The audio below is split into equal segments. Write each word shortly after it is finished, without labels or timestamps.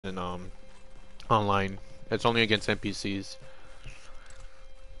in online. It's only against NPCs.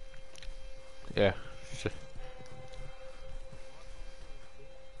 Yeah.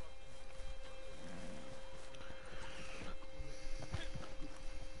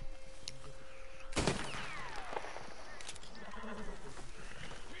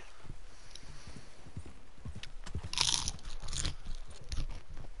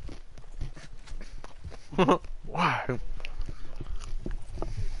 Why?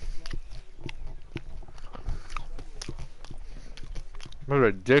 That's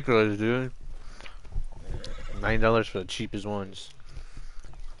ridiculous, dude. $9 for the cheapest ones.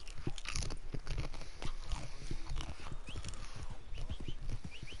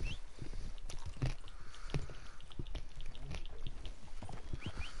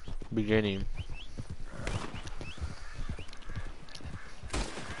 Beginning.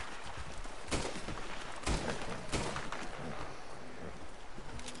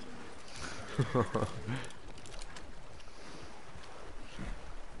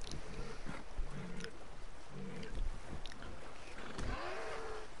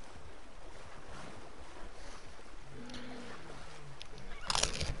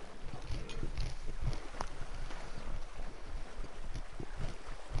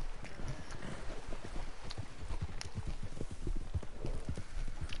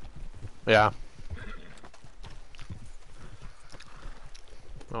 Yeah.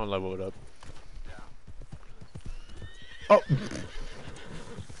 I'll level it up. Oh!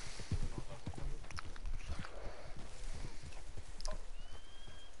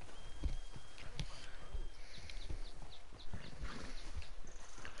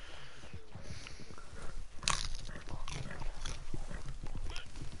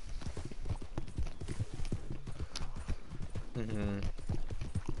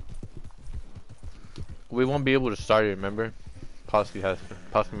 We won't be able to start it, remember? Posse has to.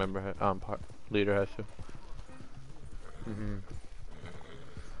 Posse member, leader has to.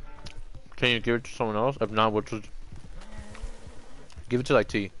 Can you give it to someone else? If not, we'll just give it to like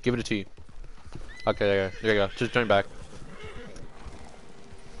T. Give it to T. Okay, there you go. Just join back.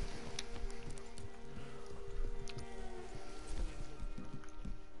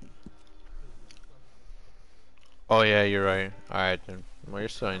 Oh yeah, you're right. Alright then. Well, you're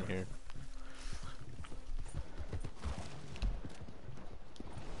still in here.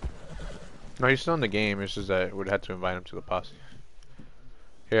 No, he's still in the game. It's just that we'd have to invite him to the posse.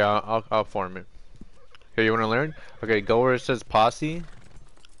 Here, I'll form it. Here, you want to learn? Okay, go where it says posse,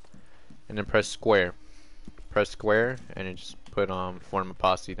 and then press square. Press square, and then just put form a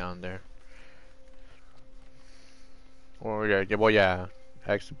posse down there. Or yeah, well yeah,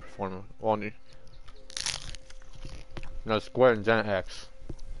 X to perform. Well, no, square and then X.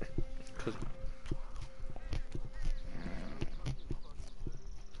 Cause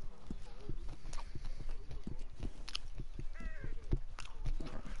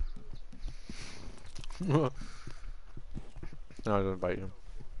no, I don't invite you.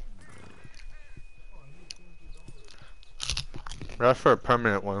 That's for a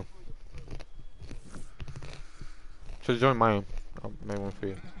permanent one. So join mine. I'll make one for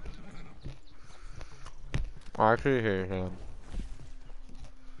you. Oh, actually, here.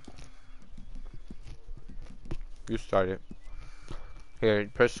 You start it. Here,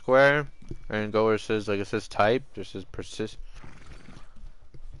 press square, and go where it says, like it says type, just says persist.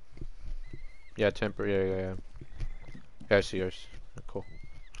 Yeah, temporary, yeah. Yeah, I see yours. Cool.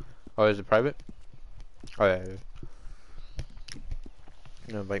 Oh, is it private? Oh, yeah.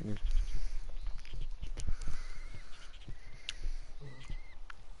 No, invite me.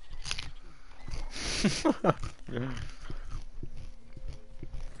 There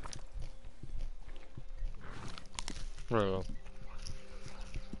we go.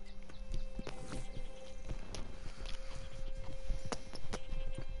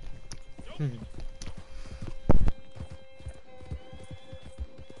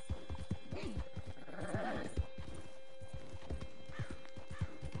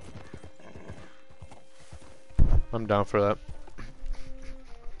 I'm down for that.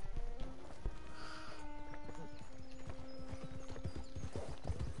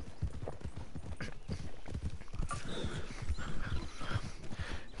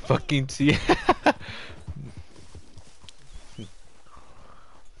 Fucking T.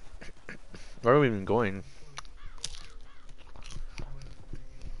 Where are we even going?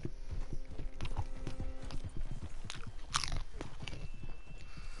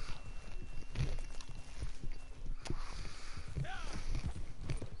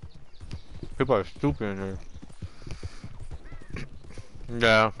 People are stupid in here.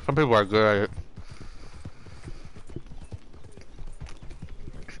 Yeah, some people are good at it.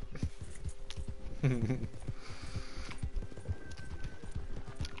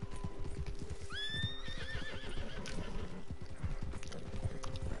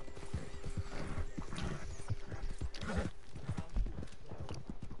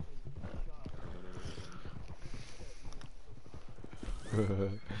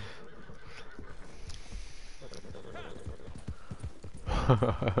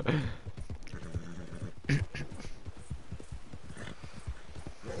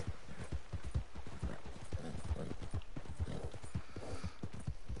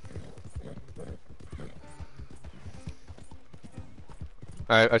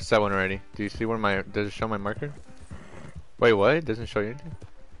 I set one already. Do you see where my, does it show my marker? Wait, what? It doesn't show you anything?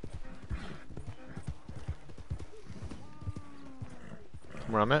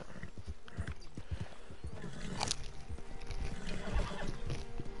 Where I'm at?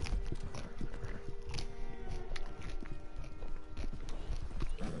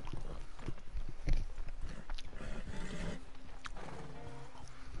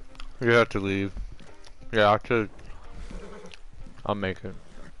 You have to leave. Yeah, I'll make it.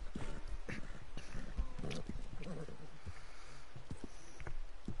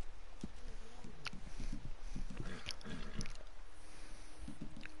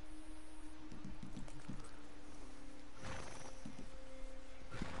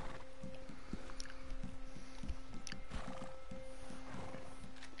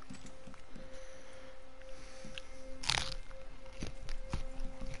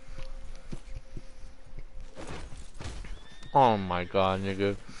 Oh my god,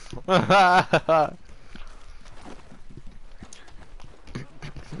 nigga.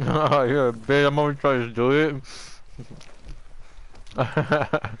 Oh, you're a bitch. I'm always trying to do it.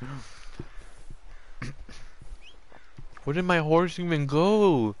 Where did my horse even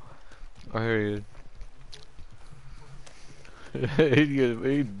go? Oh, here he is.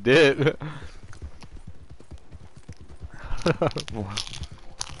 He did.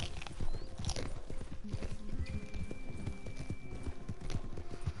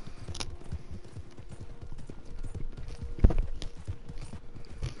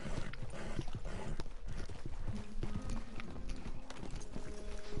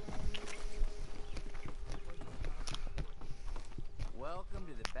 Welcome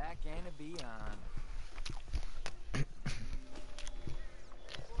to the back end of beyond.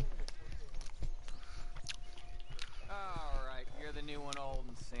 Alright, you're the new one, old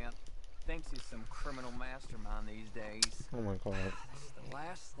and sent. Thinks he's some criminal mastermind these days. Oh my god. It's the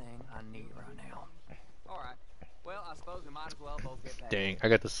last thing I need right now. Alright, well, I suppose we might as well both get back. Dang, I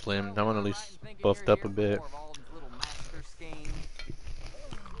got the slim. I want to at least buffed up a bit. Little master scheme.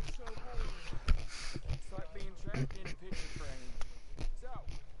 It's like being trapped in a picture frame. So,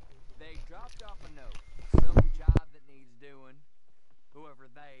 they dropped off a note. Some job that needs doing. Whoever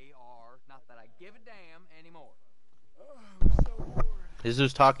they are. Not that I give a damn anymore. Oh, I'm so bored. He's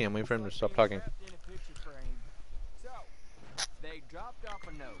just talking. I'm waiting for him to stop talking. So, they dropped off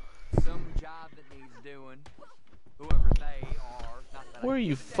a note. Some job that needs doing. Whoever they are. Not that Where are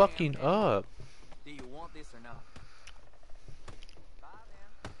you fucking up? Do you want this or not? Bye,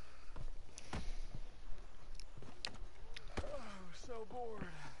 man. Oh, so bored.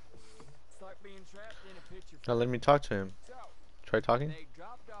 It's like being trapped in a picture. Now let me talk to him. So, try talking. they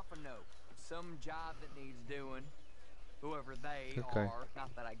dropped off a note. Some job that needs doing. Whoever they are.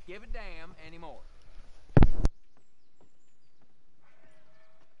 Not that I give a damn anymore.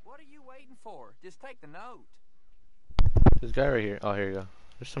 What are you waiting for? Just take the note. This guy right here. Oh, here you go.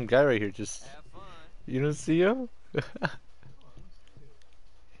 There's some guy right here. Just. Have fun. You don't see him?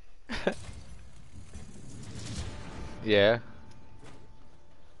 Yeah.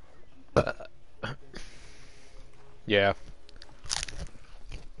 Yeah.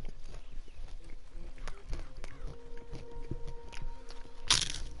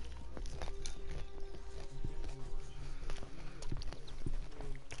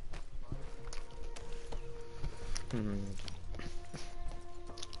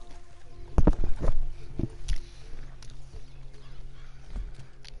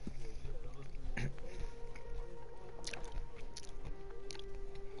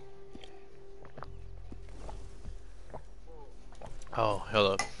 Oh,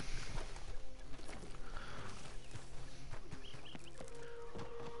 hello.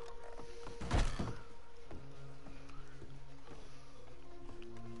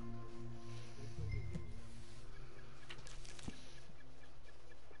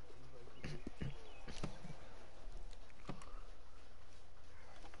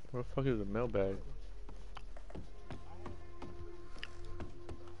 Where the fuck is the mailbag?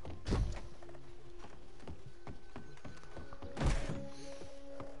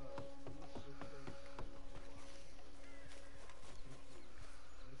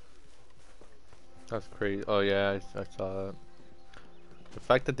 That's crazy. Oh yeah, I saw that. The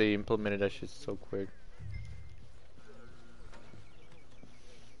fact that they implemented that shit so quick.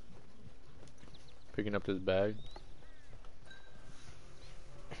 Picking up this bag.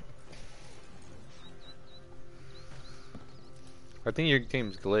 I think your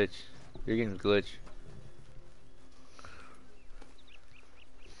game's glitch. Your game's glitch.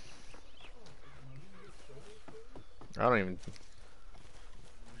 I don't even.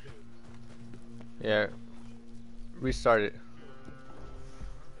 Yeah, restart it.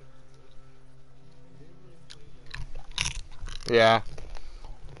 Yeah.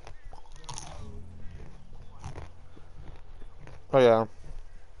 Oh yeah.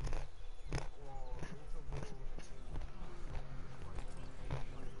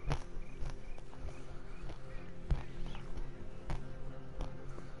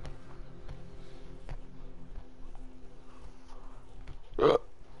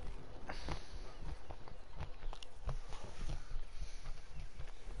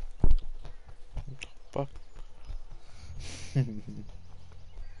 Fuck.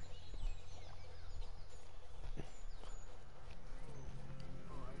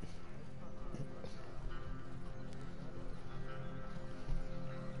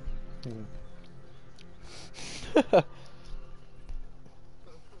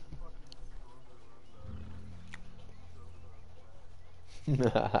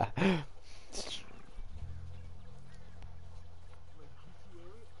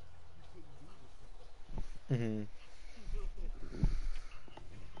 Mhm.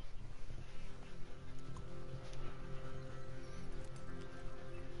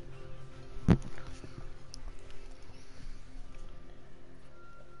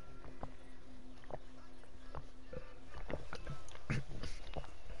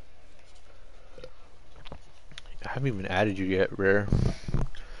 I haven't even added you yet, Rare.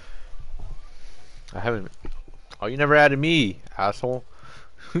 I haven't. Oh, you never added me, asshole.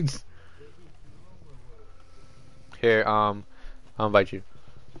 Here, I'll invite you.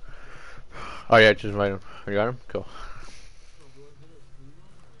 Oh yeah, just invite him. You got him? Cool.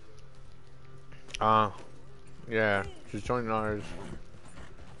 Uh, yeah, just join ours.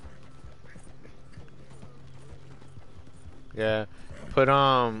 Yeah, put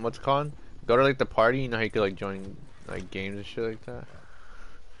what's it called? Go to like the party. You know how you could like join like games and shit like that.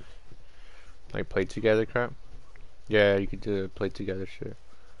 Like play together crap. Yeah, you could do play together shit.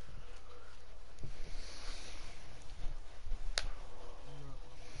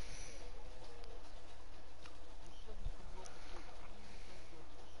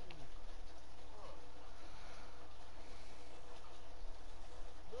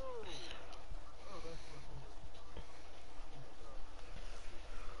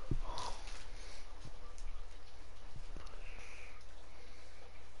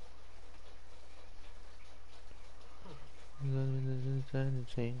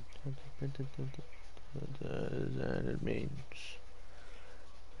 It means.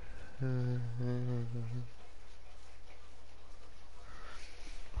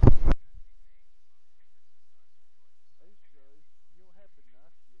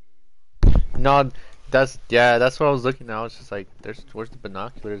 No, that's yeah, that's what I was looking at. I was just like, where's the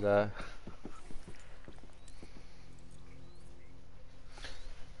binoculars at?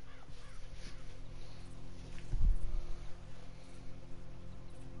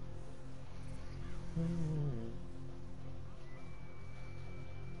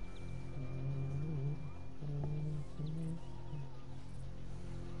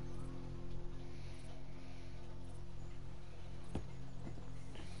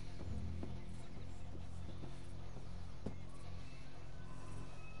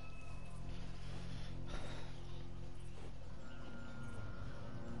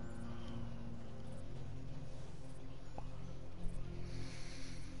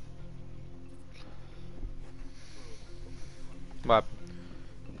 What?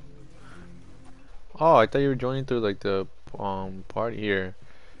 Oh, I thought you were joining through like the party here.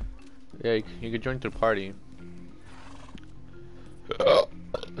 Yeah, you could join through party.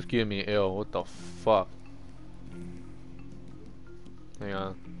 Excuse me, ew, what the fuck? Hang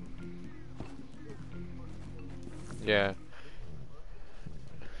on. Yeah.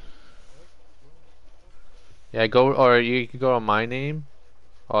 Yeah, go, or you could go on my name.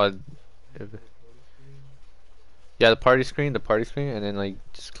 Or, if, yeah, the party screen, and then like,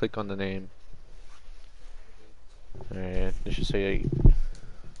 just click on the name. Alright, it should say,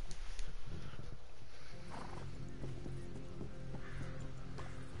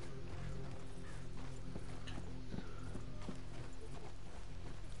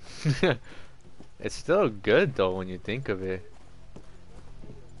 it's still good though when you think of it.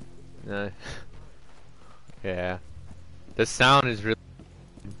 Yeah. The sound is really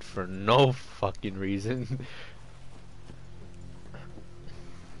for no fucking reason.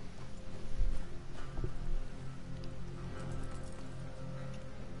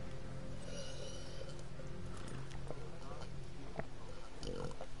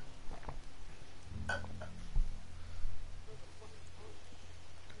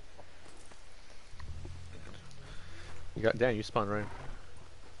 You got damn. You spawned right.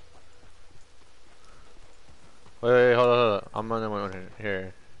 Wait, hold on, hold on. I'm on the one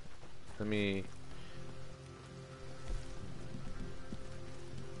here. Let me.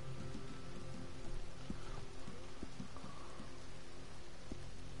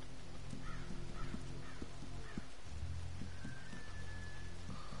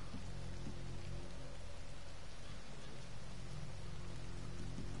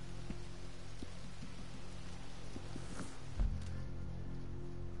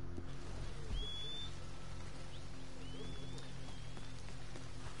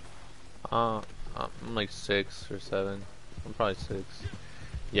 Uh, I'm like 6 or 7. I'm probably 6.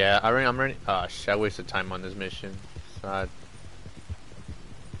 Yeah, I'm ready. Ah, shit, I wasted time on this mission. Sad.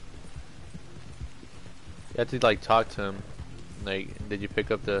 You had to like talk to him. Like, did you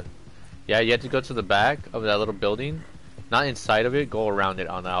pick up the? Yeah, you had to go to the back of that little building. Not inside of it. Go around it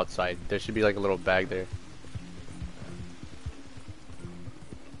on the outside. There should be like a little bag there.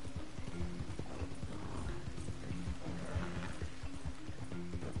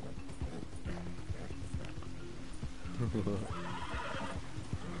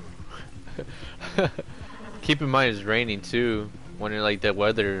 Keep in mind it's raining too. When it, like the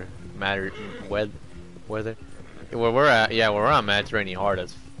weather matter, weather. Where we're at, yeah, where I'm at, it's raining hard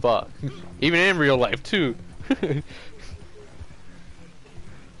as fuck. Even in real life too.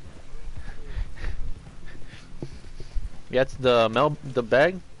 Yeah, it's the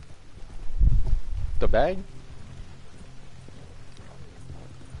bag. The bag.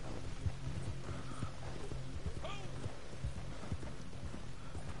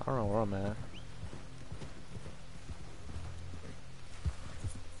 I don't know where I'm at.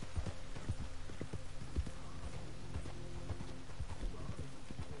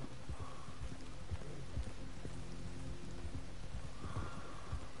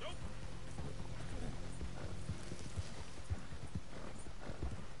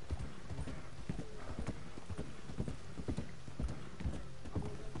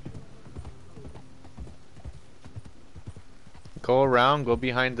 Go around. Go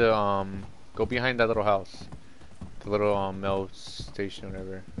behind that little house. The little mail station,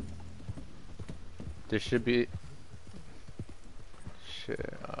 whatever. There should be.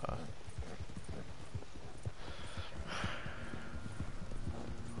 Shit.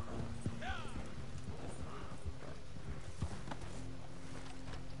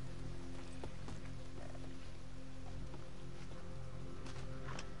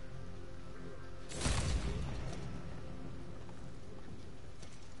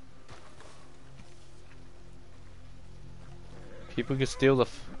 People could steal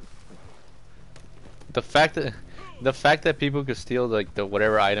the fact that people could steal like the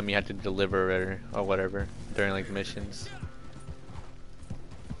whatever item you had to deliver or whatever during like missions.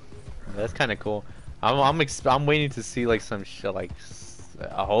 That's kind of cool. I'm waiting to see like some shit like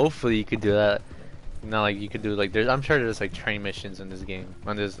hopefully you could do that. You know, like you could do like I'm sure there's like train missions in this game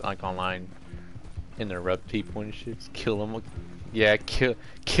on this like online. Interrupt people and shit. Just kill them. Yeah,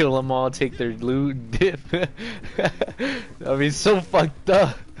 kill them all. Take their loot, dip. I mean, so fucked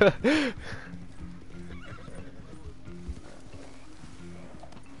up.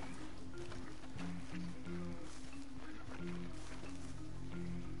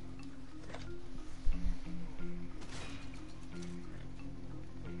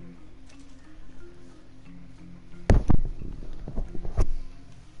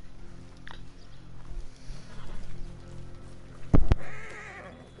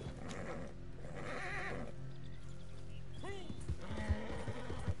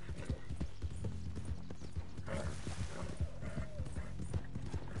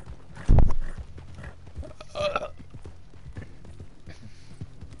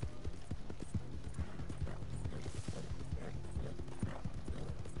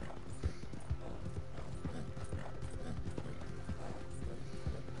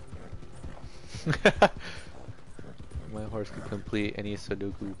 My horse can complete any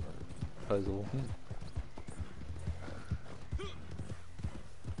Sudoku puzzle.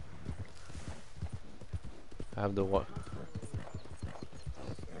 I have the what?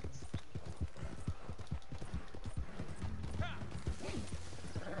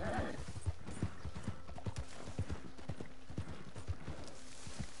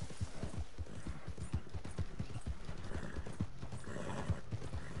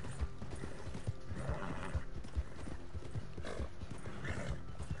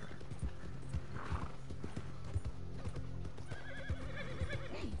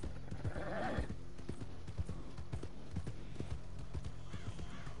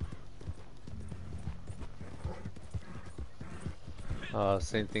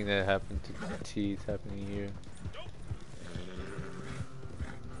 Same thing that happened to T is happening here.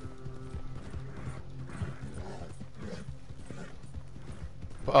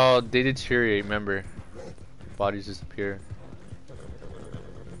 Oh, they deteriorate, remember. Bodies disappear.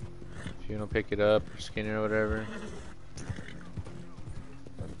 If you don't pick it up or skin it or whatever.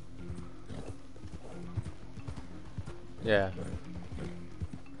 Yeah.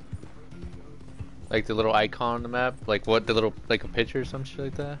 Like the little icon on the map? Like what, the little, like a picture or some shit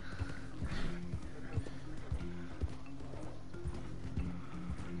like that?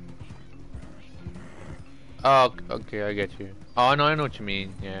 Oh, okay, I get you. Oh, no, I know what you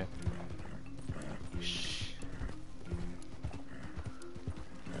mean, yeah. Shh.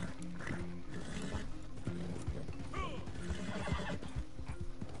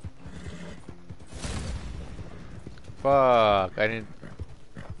 Fuck, I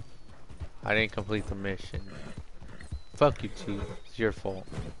didn't complete the mission. Fuck you, T. It's your fault.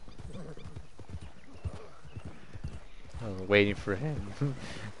 I was waiting for him.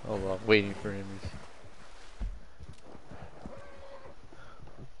 Oh well, waiting for him.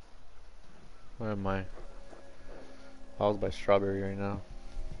 Where am I? I was by Strawberry right now.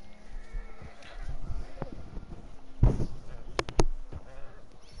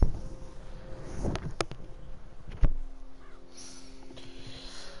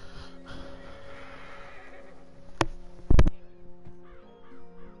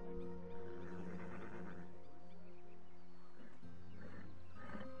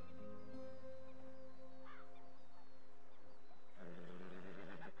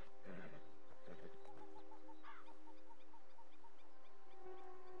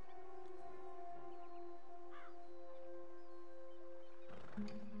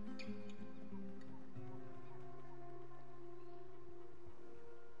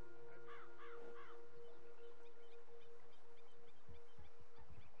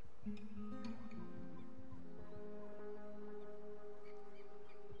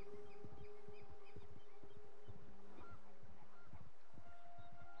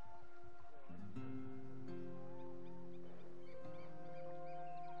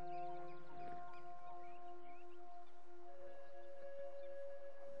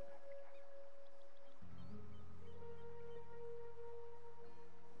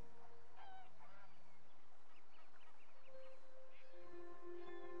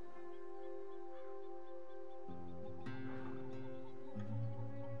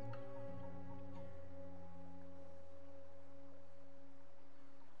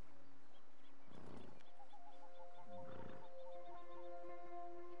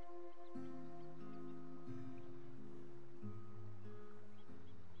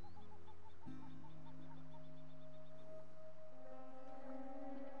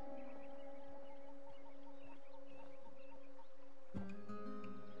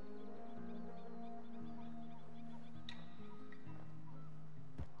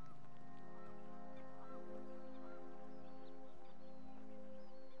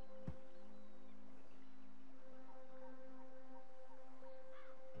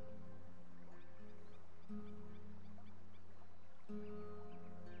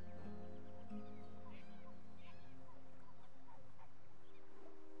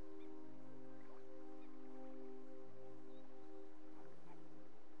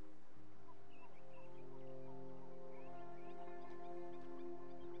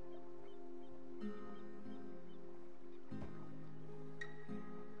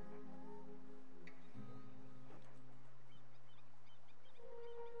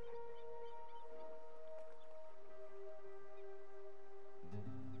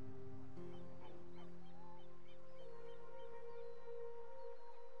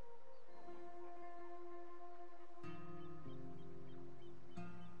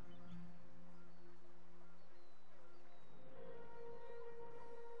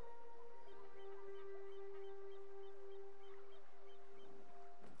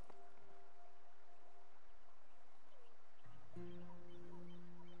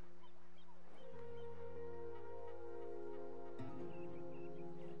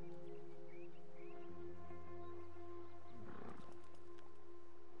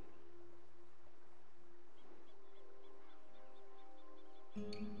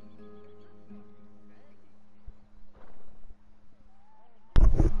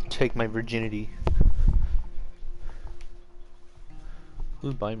 Take my virginity.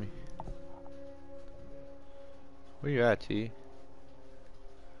 Who's by me? Where you at, T?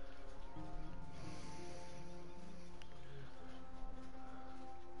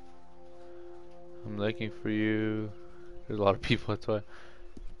 I'm looking for you. There's a lot of people, that's why.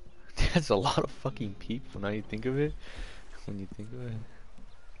 That's a lot of fucking people, now you think of it. when you think of it.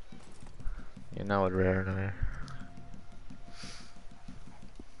 Yeah, now it's rare.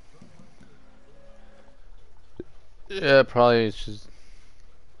 Yeah, probably it's just.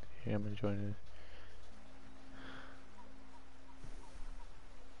 Yeah, I'm enjoying it.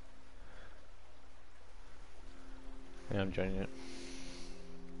 Yeah, I'm enjoying it.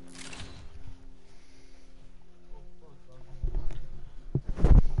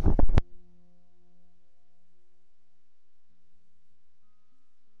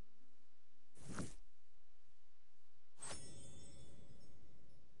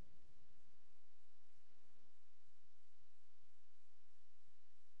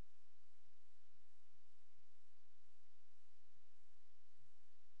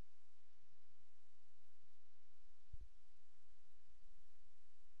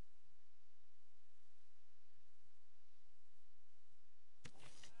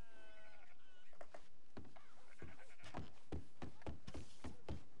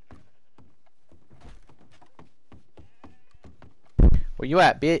 Where you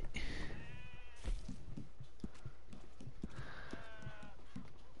at, bit?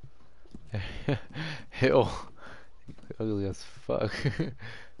 Hell, ugly as fuck.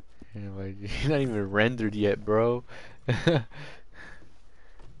 Yeah, like, you're not even rendered yet, bro.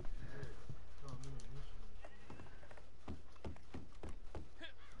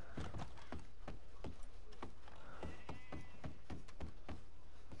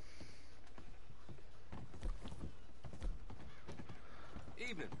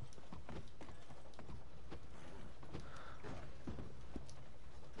 Evening.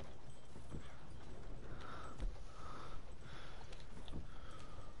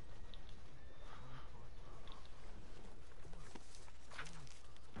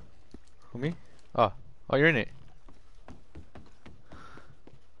 Who, me? Oh, you're in it.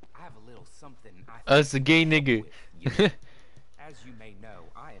 I have a little something I It's a gay nigga. with you. As you may know,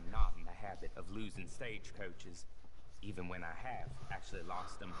 I am not in the habit of losing stagecoaches, even when I have actually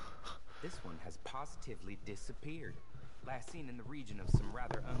lost them. This one has positively disappeared. Last seen in the region of some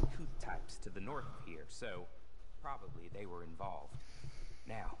rather uncouth types to the north of here, so probably they were involved.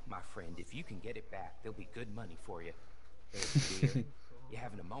 Now, my friend, if you can get it back, there'll be good money for you. There's beer. You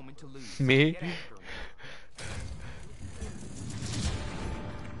haven't a moment to lose. Me? Get after 'em.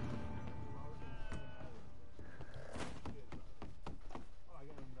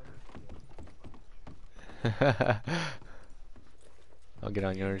 I'll get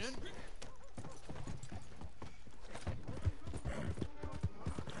on yours.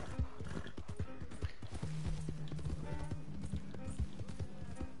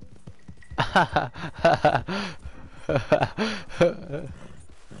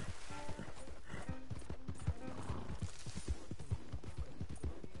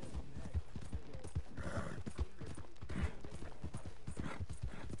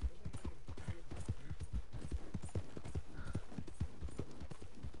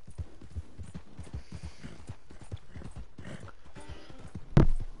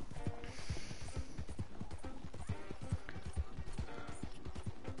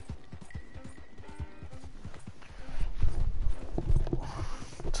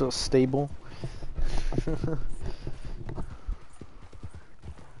 So stable.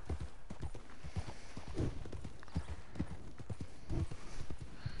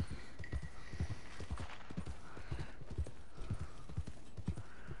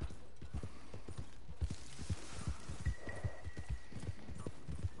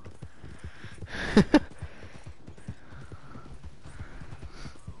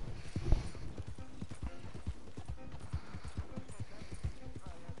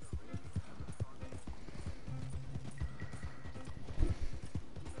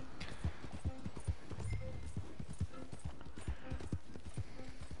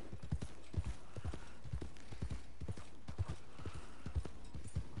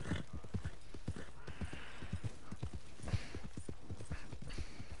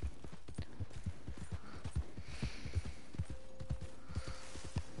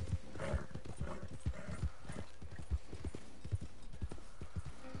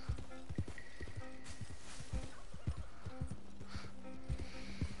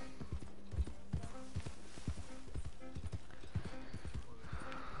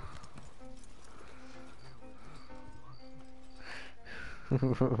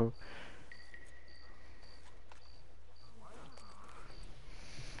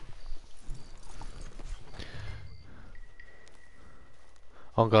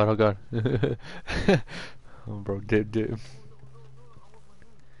 Oh god, oh god. Oh bro, dip.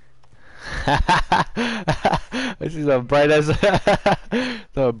 I see the bright as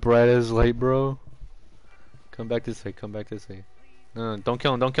the bright as light, bro. Come back this way. Come back this way. No, no, don't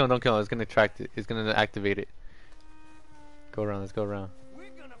kill him. Don't kill him. Don't kill him. It's gonna attract it. It's gonna activate it. Go around. Let's go around. We're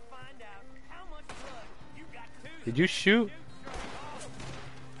gonna find out how much blood you got to. Did you shoot?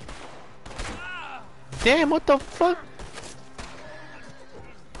 Damn! What the fuck?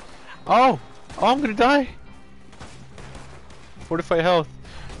 Oh! Oh! I'm gonna die. Fortify health.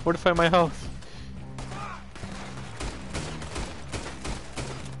 Fortify my health.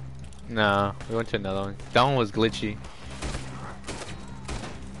 Nah, we went to another one. That one was glitchy.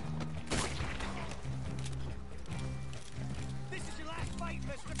 This is your last fight,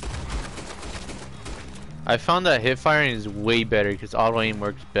 mister. I found that hip firing is way better because auto aim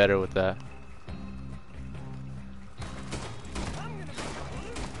works better with that.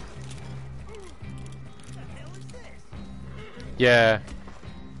 Yeah,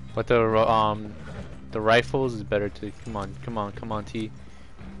 but the rifles is better too. Come on, come on, come on, T.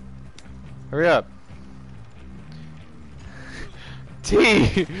 Hurry up,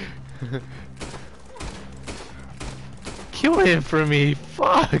 T. Kill him for me.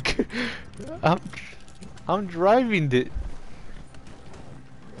 Fuck. I'm driving it.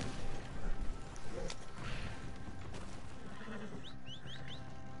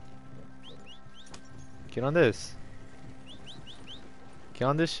 Get on this. Get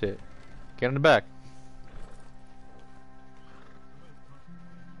on this shit. Get on the back.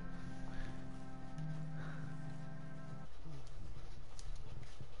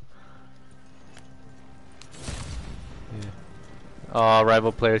 Yeah. Oh,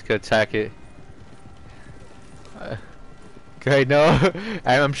 rival players could attack it. Okay, no.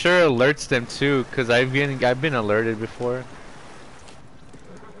 I'm sure it alerts them too, cause I've been alerted before.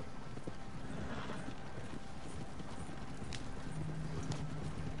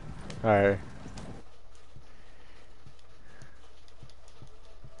 Alright.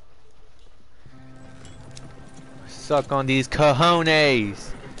 Suck on these cojones.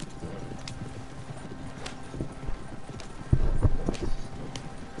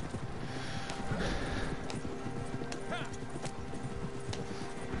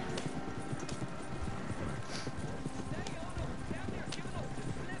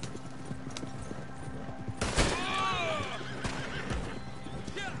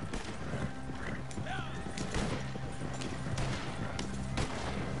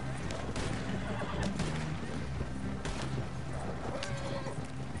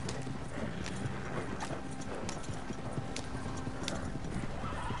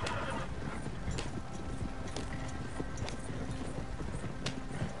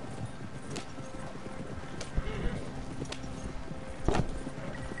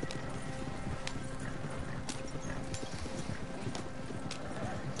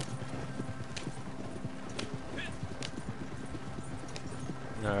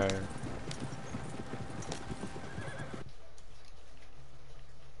 Alright.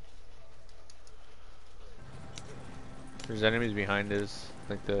 There's enemies behind us,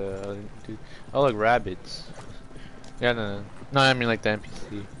 like the other dude. Oh, like rabbits. Yeah, no, no, I mean like the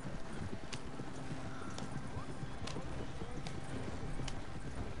NPC.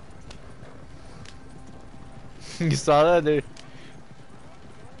 You saw that, dude?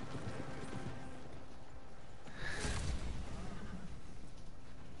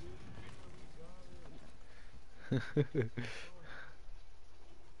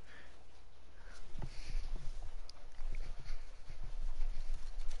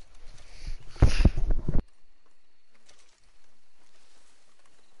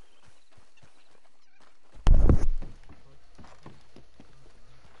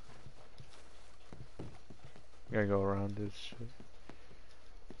 Gotta go around this shit.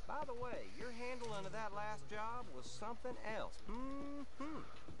 By the way, your handling of that last job was something else.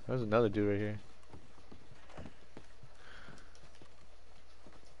 There's another dude right here.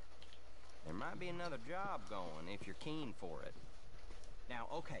 There might be another job going if you're keen for it. Now,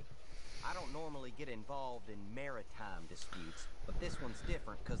 okay, I don't normally get involved in maritime disputes, but this one's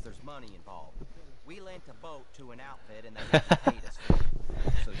different because there's money involved. We lent a boat to an outfit and they haven't paid us for it.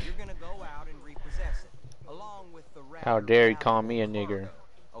 So you're gonna go out and repossess it, along with the rest. How dare you call me a nigger?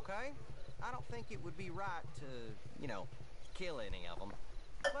 Okay? I don't think it would be right to, you know, kill any of them.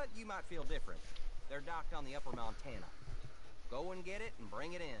 But you might feel different. They're docked on the upper Montana. Go and get it and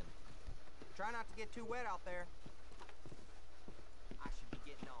bring it in. Try not to get too wet out there. I should be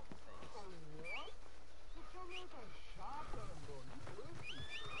getting on with things.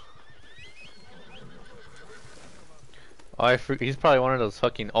 Oh, he's probably one of those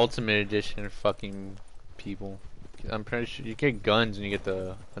fucking Ultimate Edition fucking people. I'm pretty sure you get guns and you get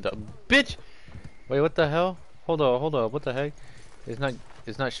the bitch. Wait, what the hell? Hold up, what the heck? It's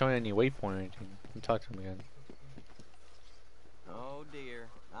not showing any waypoint or anything. Let me talk to him again. Oh dear.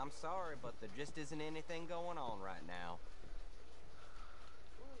 I'm sorry, but there just isn't anything going on right now.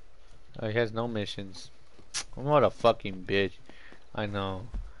 Oh, he has no missions. What a fucking bitch. I know.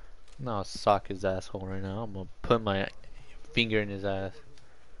 No, I'll sock his asshole right now. I'm gonna put my finger in his ass.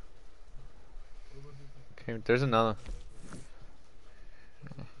 Okay, there's another.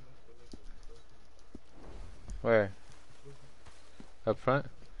 Where? Up front?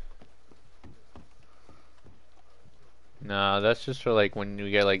 Nah, that's just for like when you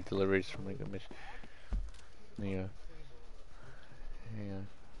get like deliveries from like a mission. Yeah. Yeah.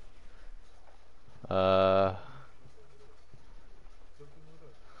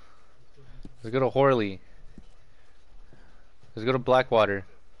 Let's go to Horley. Let's go to Blackwater.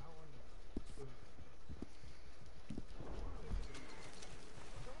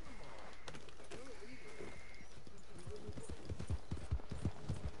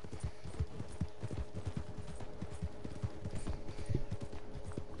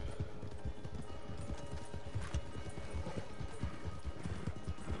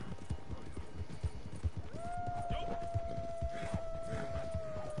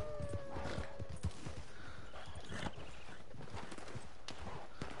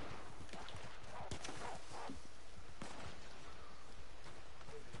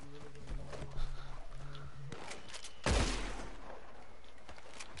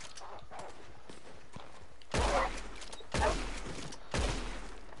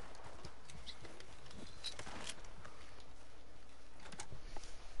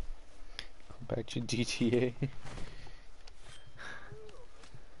 Back to GTA.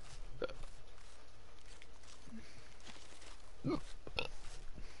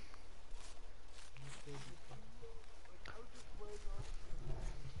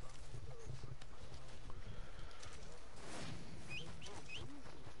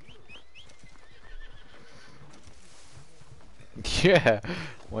 Yeah,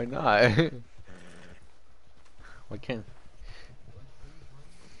 why not? Why can't?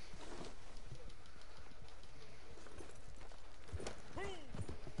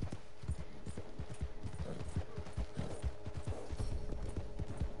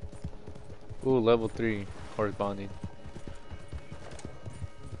 Ooh, level 3 corresponding.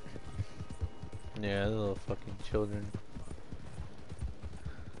 Yeah, the little fucking children.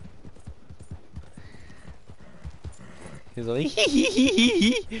 He's like, hee hee hee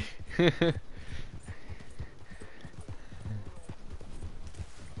hee hee.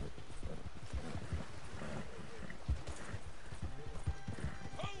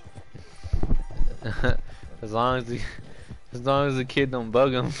 As long as the kid don't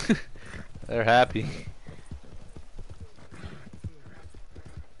bug them, they're happy.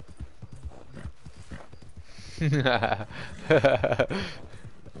 If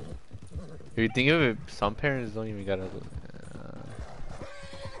you think of it, some parents don't even gotta.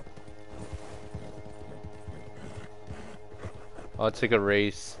 Oh, it's like a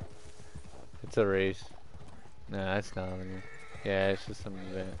race. It's a race. Nah, it's not. Yeah, it's just some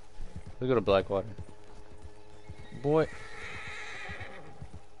event. Let's go to Blackwater. Boy.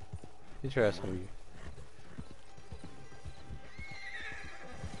 Get your ass over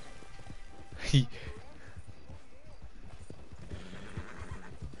here.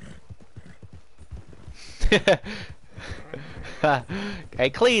 Hey,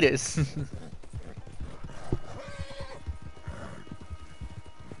 Cletus.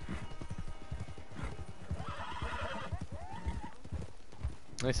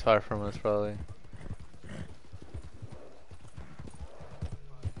 He's far from us, probably.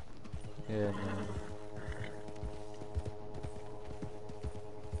 Yeah,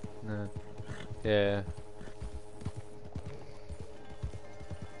 no. No. Yeah.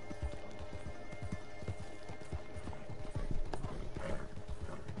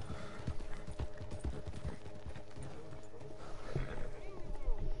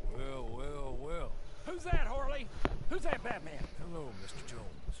 Well, well, well. Who's that, Harley? Who's that Batman? Hello, Mr. Jones.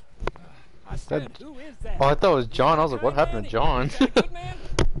 I said, who is that? Oh, I thought it was John. I was like, what happened to John? Is that a good man?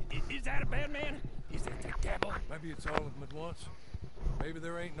 Is that a bad man? Is it the devil? Maybe it's all of them at once. Maybe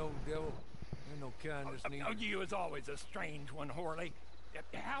there ain't no devil. Ain't no kindness needed. Oh, you is always a strange one, Harley.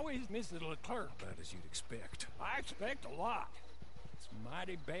 How is Mrs. Leclerc? About as you'd expect. I expect a lot. It's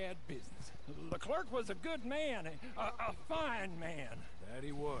mighty bad business. Leclerc was a good man, a fine man. That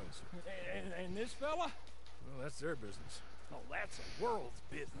he was. And this fella? Well, that's their business. Oh, that's the world's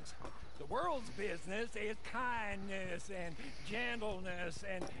business. The world's business is kindness and gentleness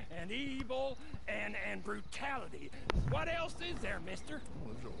and evil and brutality. What else is there, mister?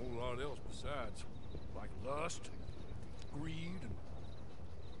 Well, there's a whole lot else besides. Like lust, greed, and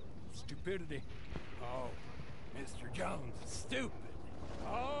stupidity. Oh, Mr. Jones is stupid.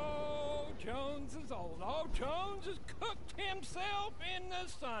 Oh, Jones is old. Oh, Jones has cooked himself in the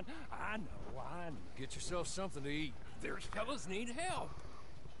sun. I know. Get yourself something to eat. There's fellas need help.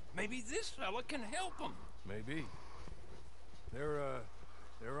 Maybe this fella can help them. Maybe. They're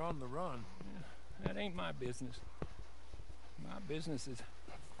on the run. That ain't my business. My business is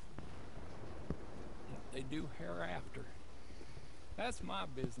what they do hereafter. That's my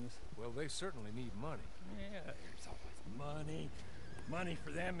business. Well, they certainly need money. Yeah, there's always money. Money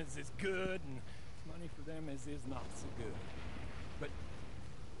for them is as good, and money for them is not so good. But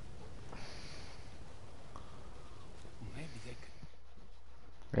maybe they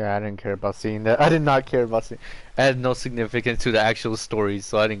could. Yeah, I didn't care about seeing that. I did not care about seeing. It had no significance to the actual story,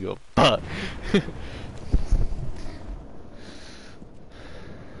 so I didn't go. But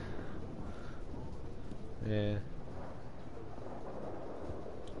yeah.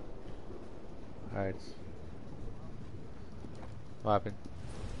 Alright. What happened?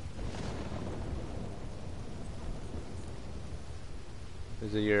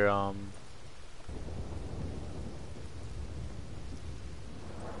 Is it your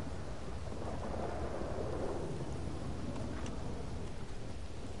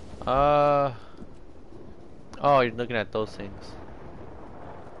oh, you're looking at those things.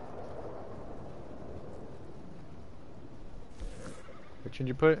 Which one did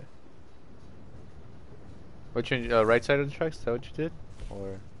you put? Which one, right side of the tracks? Is that what you did?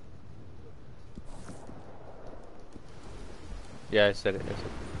 Or yeah, I said it.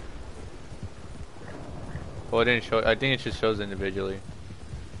 Well, it didn't show. I think it just shows individually.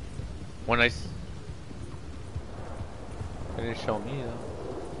 When it didn't show me though.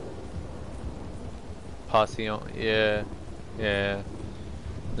 Posse on, yeah, yeah.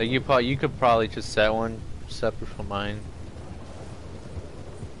 Like you could probably just set one separate from mine.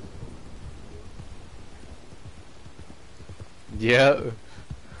 Yeah.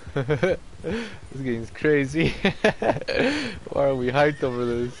 This game's crazy. Why are we hyped over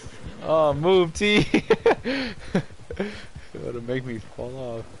this? Oh, move, T! It'll make me fall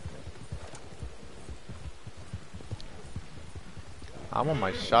off. I'm on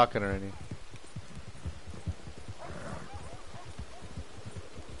my shotgun already.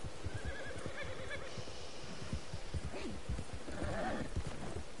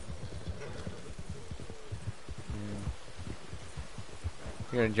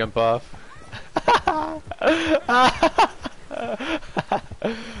 You're gonna jump off.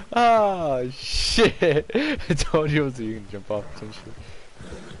 Oh shit! I told you you can jump off some shit.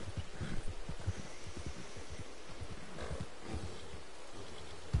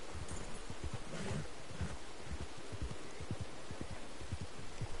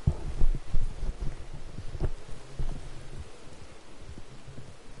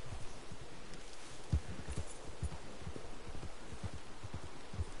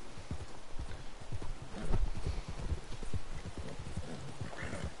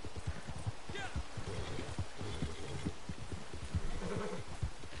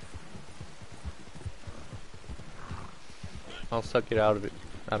 I'll suck it out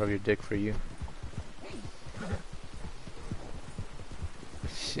of your dick for you.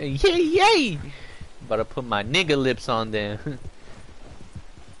 Yay, yay! About to put my nigga lips on there. There's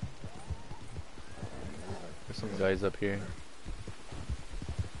some guys up here.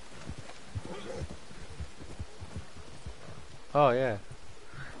 Oh yeah.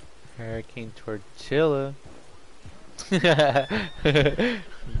 Hurricane Tortilla. The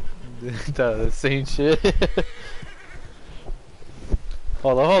same shit.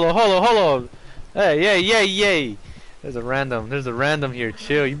 Hold on. Hey, yay. There's a random here.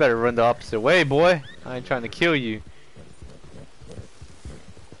 Chill. You better run the opposite way, boy. I ain't trying to kill you.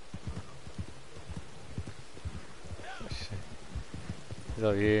 He's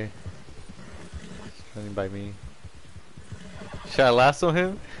over here. He's running by me. Should I lasso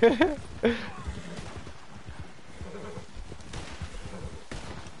him?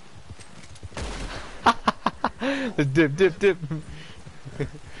 Dip.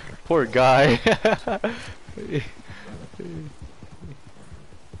 Poor guy.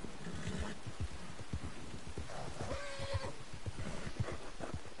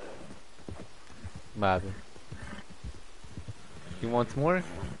 What? You want more?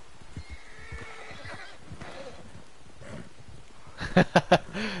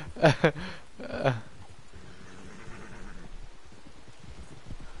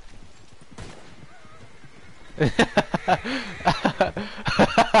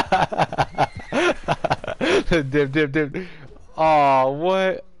 Dip. Oh,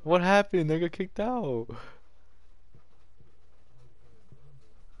 what? What happened? I got kicked out.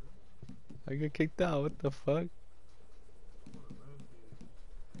 What the fuck?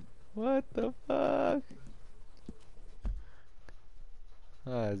 What the fuck?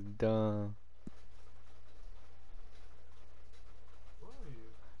 That's dumb.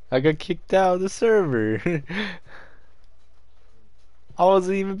 I got kicked out of the server. I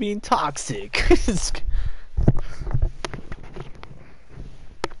wasn't even being toxic.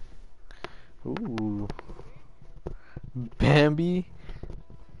 Ooh. Bambi.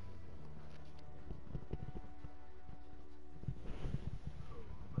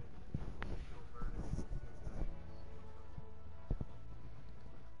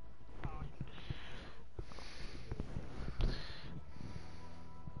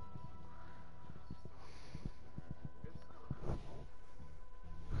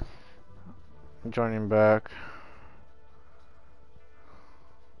 I'm joining back.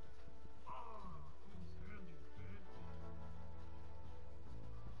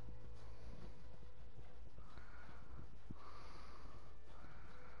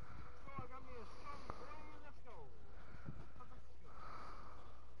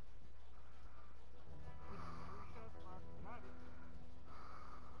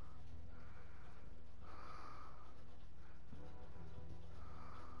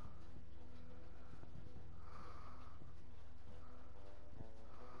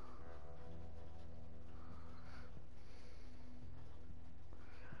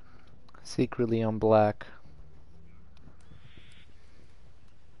 Secretly on black.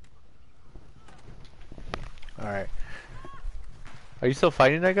 Alright. Are you still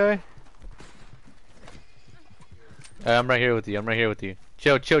fighting that guy? I'm right here with you. I'm right here with you.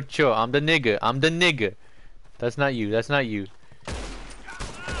 Chill, chill, chill. I'm the nigga. I'm the nigga. That's not you. That's not you.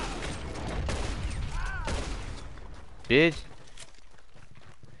 Bitch.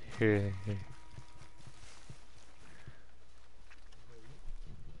 Here, here.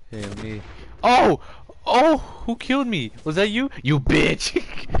 Hey, me. Oh! Oh! Who killed me? Was that you? You bitch!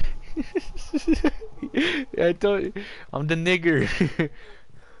 I thought I'm the nigger.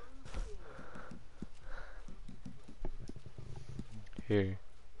 Here.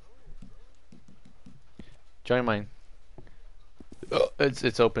 Join mine. Oh,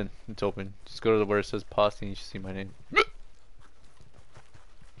 it's open. It's open. Just go to where it says posse and you should see my name.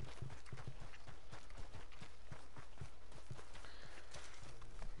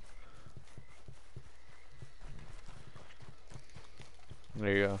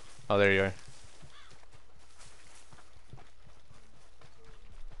 There you go. Oh, there you are.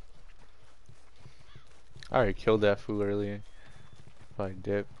 I already killed that fool earlier. Oh, he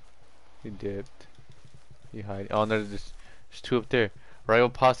dipped. He dipped. He hide. Oh, no, there's two up there. Rival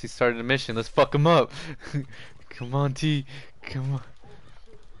posse started a mission. Let's fuck him up. Come on, T. Come on.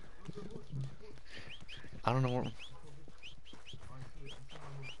 I don't know where.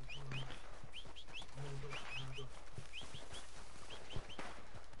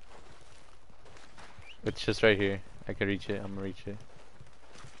 It's just right here. I can reach it. I'm gonna reach it.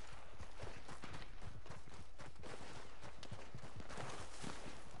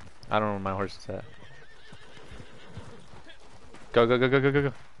 I don't know where my horse is at. Go, go, go, go, go, go,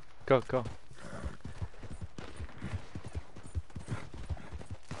 go. Go, go.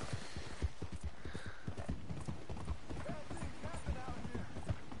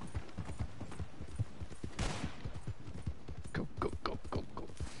 Go, go, go, go, go.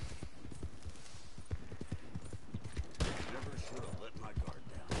 Never should have let my guard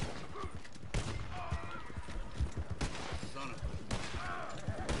down. Son of a...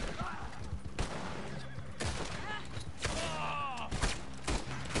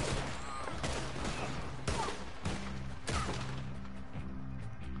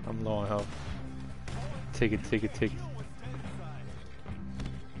 I'm low on health. Take it, take it, take it.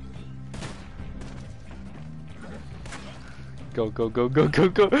 Go, go, go, go, go,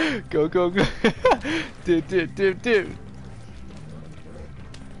 go, go, go, go. Dip, dip, dip, dip.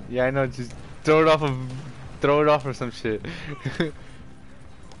 Yeah, I know. Just throw it off or some shit.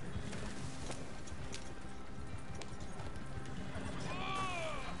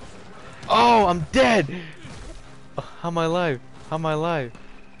 Oh, I'm dead. How am I alive? How am I alive?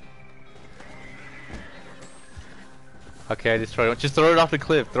 Okay, I destroyed it. Just throw it off the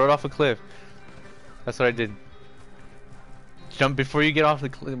cliff. Throw it off a cliff. That's what I did. Jump before you get off the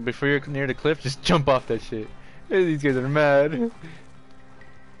cliff. Before you're near the cliff, just jump off that shit. Hey, these guys are mad.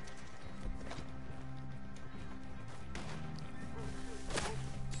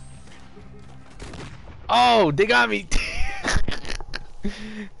 Oh, they got me.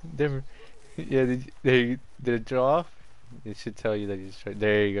 Never. Yeah, did it draw off? It should tell you that you just tried.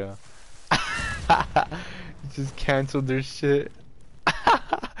 There you go. Just canceled their shit.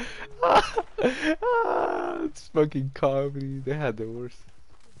 It's fucking comedy. They had the worst.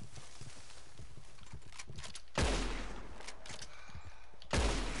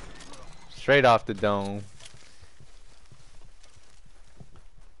 Straight off the dome.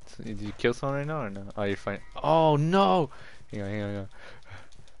 So, did you kill someone right now or no? Oh, you're fine. Oh no! Hang on, hang on,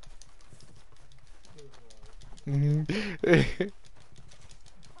 hang on.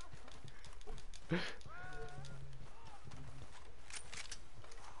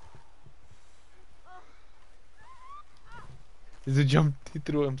 There's a jump. He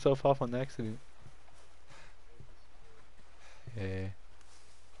threw himself off on accident. Yeah.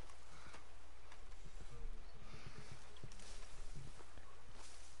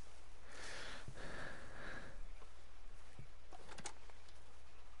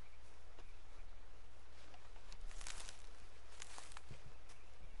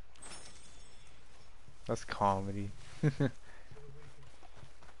 That's comedy. Fuck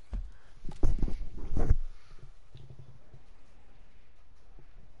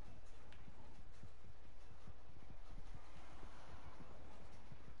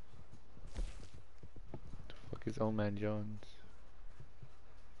is Old Man Jones?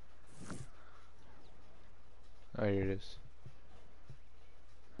 Oh, here it is.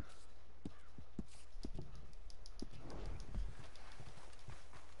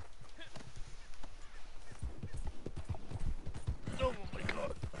 Oh my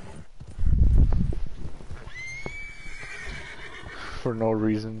god. For no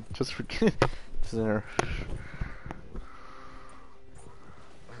reason, just for just in her.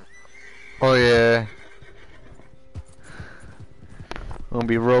 Oh yeah. I'm gonna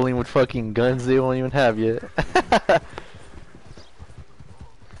be rolling with fucking guns they won't even have yet.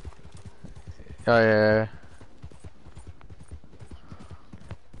 Oh yeah.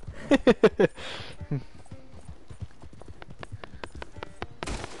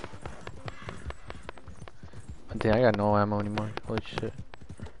 Damn, I got no ammo anymore. Holy shit.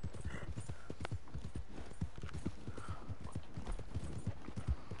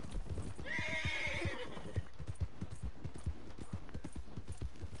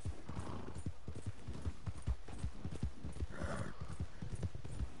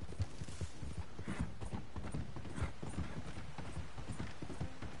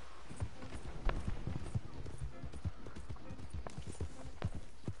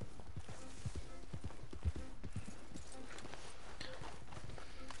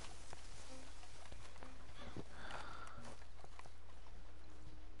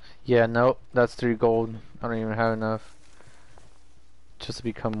 Yeah, nope, that's 3 gold. I don't even have enough. Just to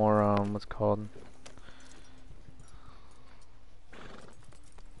become more, what's it called?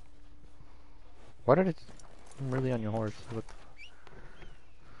 Why did it... I'm really on your horse. What the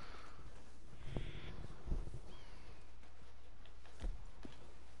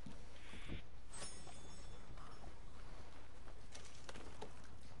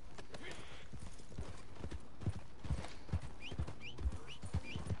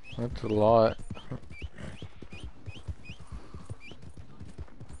That's a lot.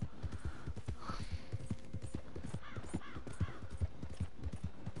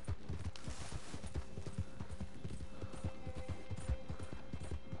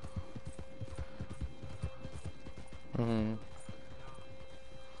 Mm-hmm.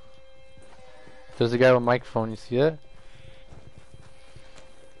 There's a guy with a microphone, you see that?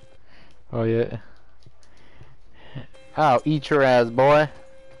 Oh yeah. Ow, eat your ass, boy.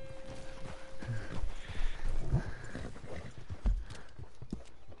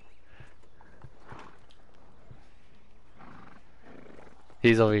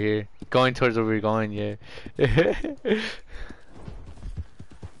 He's over here. Going towards where we're going, yeah. What are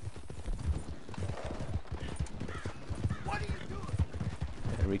you doing?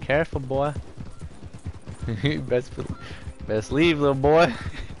 Gotta be careful, boy. best leave, little boy. Is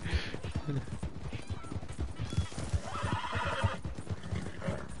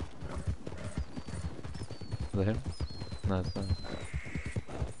that him? No, it's not.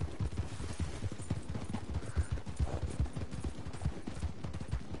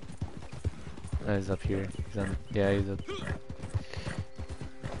 Oh, he's up here. He's on. Yeah, he's up.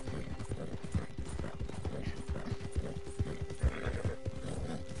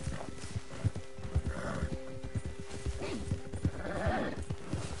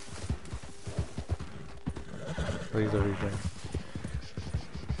 Oh, he's over here.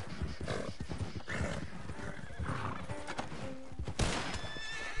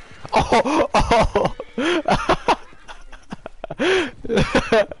 Oh! Oh!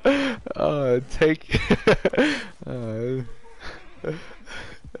 Oh, take. He's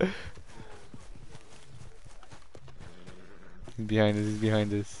behind us. He's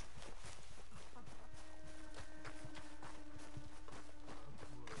behind us.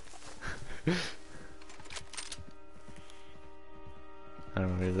 I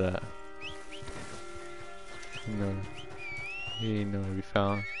don't know where's that. No, he ain't nowhere to be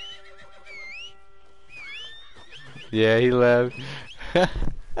found. Yeah, he left.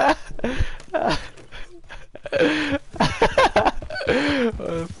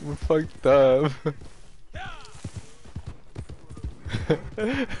 We're fucked up.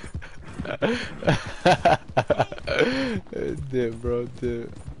 Dip, bro, dip.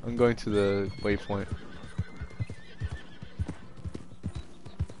 I'm going to the waypoint.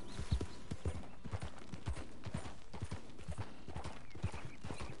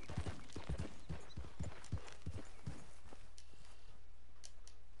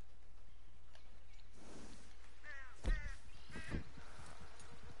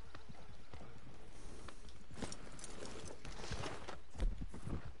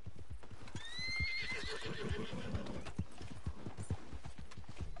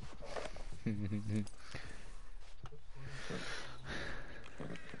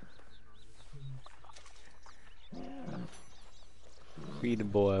 Feed the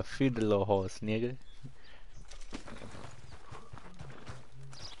boy, feed the little horse, nigga.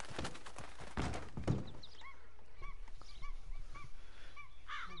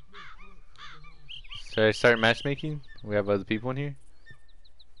 Should I start matchmaking? We have other people in here?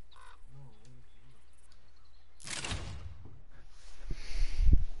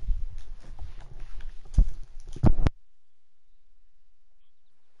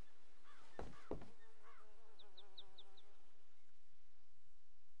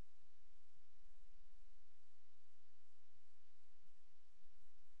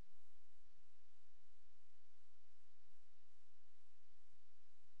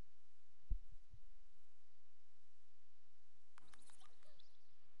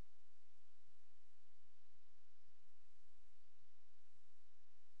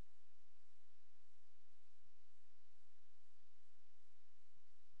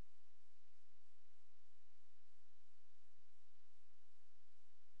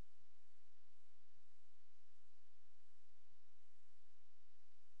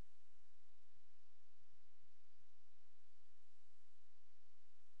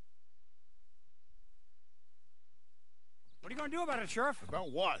 What are you gonna do about it, Sheriff?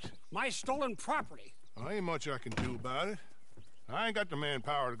 About what? My stolen property. Well, ain't much I can do about it. I ain't got the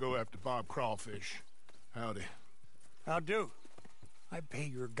manpower to go after Bob Crawfish. Howdy. How do? I pay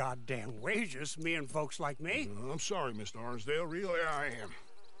your goddamn wages, me and folks like me. I'm sorry, Mr. Arnsdale. Really, I am.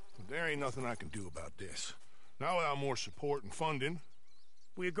 But there ain't nothing I can do about this. Not without more support and funding.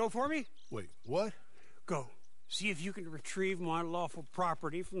 Will you go for me? Wait, what? Go. See if you can retrieve my lawful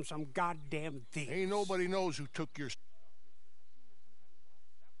property from some goddamn thief. Ain't nobody knows who took your...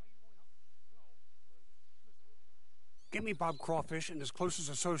 Get me Bob Crawfish and his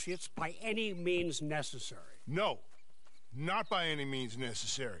closest associates by any means necessary. No. Not by any means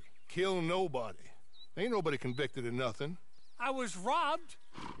necessary. Kill nobody. Ain't nobody convicted of nothing. I was robbed.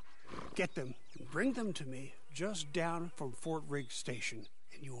 Get them and bring them to me just down from Fort Riggs Station,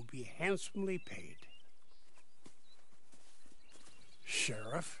 and you will be handsomely paid.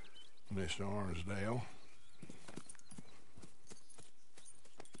 Sheriff. Mr. Arnsdale.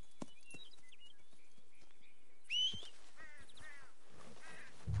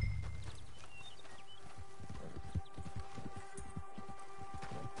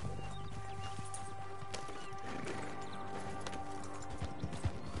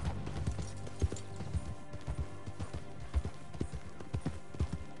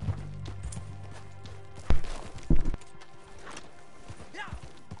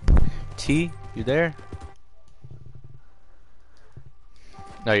 T, you there?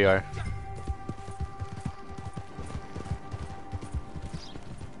 No, you are.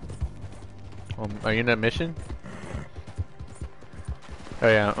 Are you in that mission? Oh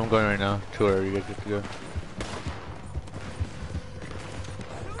yeah, I'm going right now. Tour, you guys get to go.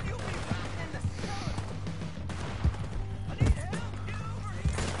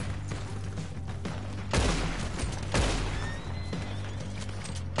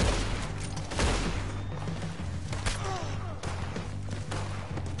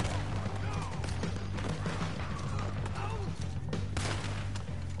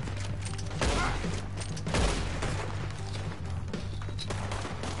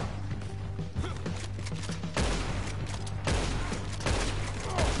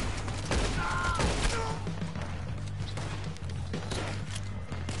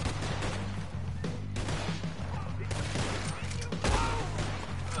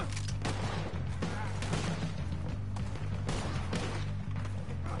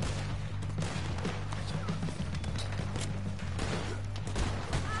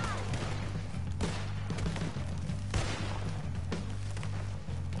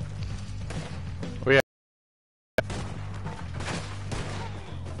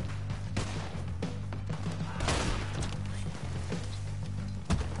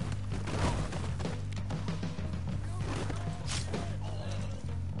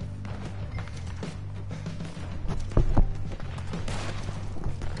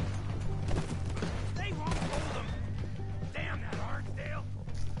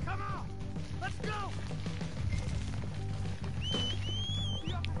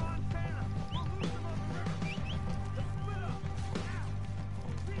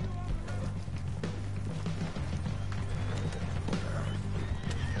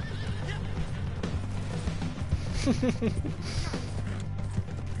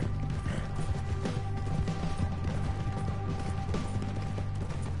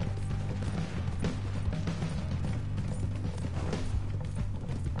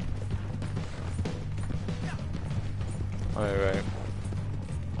 Alright.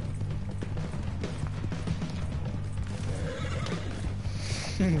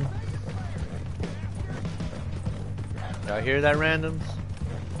 Y'all hear that, randoms?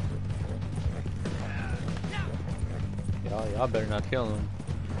 Y'all better not kill him.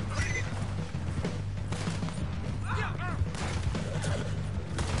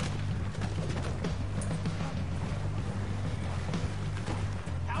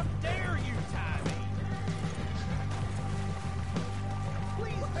 How dare you tie me?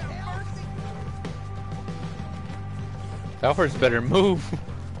 Please have mercy. That horse better move.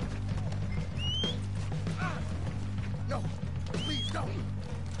 No, please don't.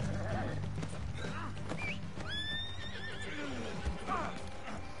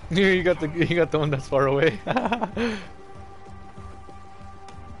 You got the one that's far away.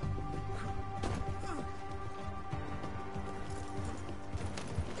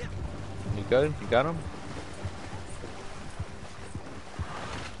 You good? You got him?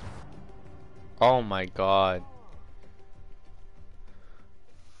 Oh my god.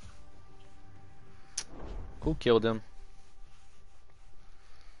 Who killed him?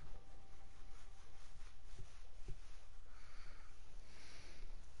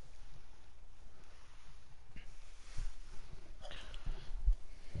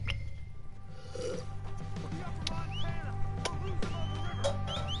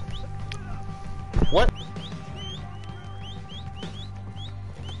 What?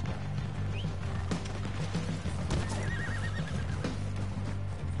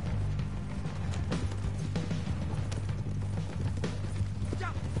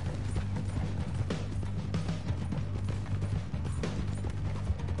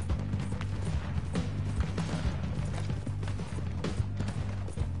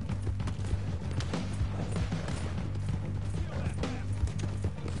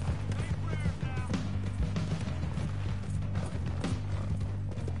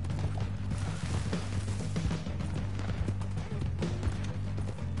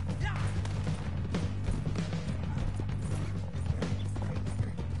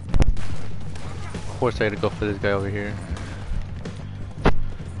 Of course I had to go for this guy over here.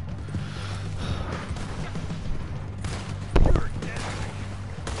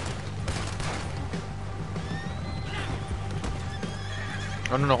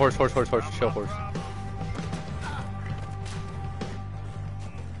 Oh no, horse, chill horse.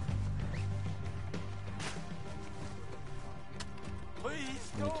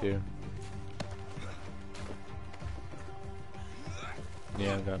 Me too.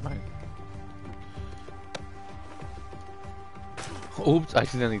 Yeah, I got mine. Oops, I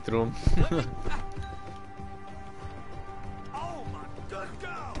accidentally threw him. Oh my good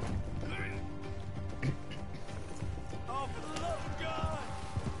God! Oh, for the love of God!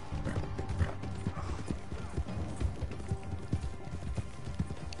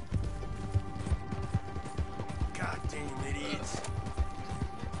 Goddamn idiots!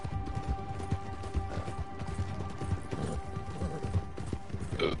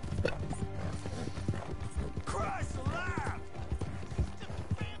 Christ alive!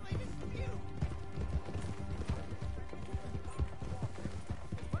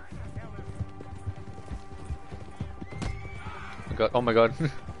 Oh my god.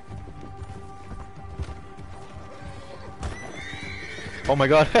 Oh my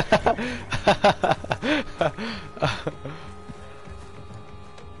god.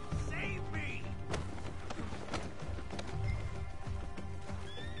 Save me!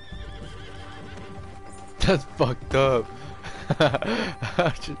 That's fucked up.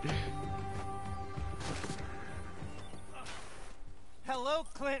 Hello,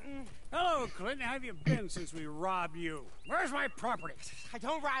 Clinton. Hello, Clinton. How have you been since we robbed you? Where's my property? I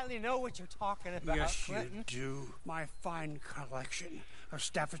don't rightly know what you're talking about, Yes, Clinton. you do. My fine collection of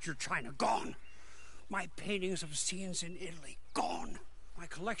Staffordshire china gone. My paintings of scenes in Italy gone. My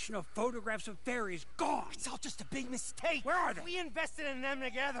collection of photographs of fairies gone. It's all just a big mistake. Where are they? We invested in them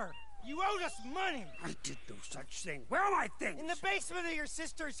together. You owed us money. I did no such thing. Where are my things? In the basement of your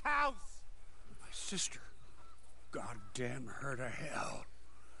sister's house. My sister. Goddamn her to hell.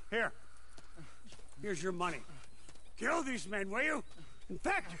 Here. Here's your money. Kill these men, will you? In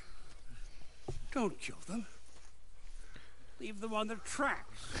fact, Don't kill them. Leave them on their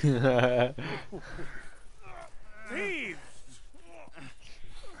tracks. Thieves!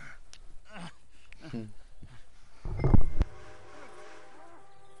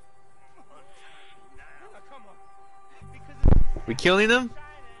 We killing them?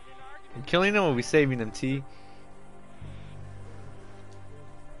 We killing them or we saving them, T?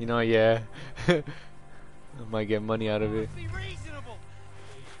 You know, yeah. I might get money out of it. Be reasonable.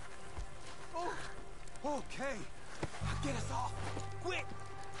 Oh, okay. Get us off. Quick.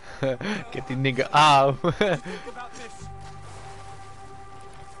 Get the nigga out. Think about this.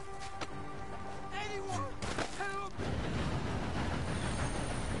 Anyone, help!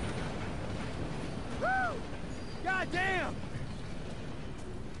 Woo! God damn!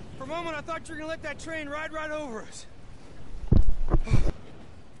 For a moment, I thought you were gonna let that train ride right over us.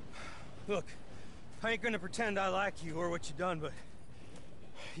 Look, I ain't gonna pretend I like you or what you done, but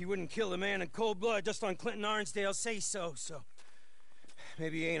you wouldn't kill a man in cold blood just on Clinton Arnsdale's say-so, so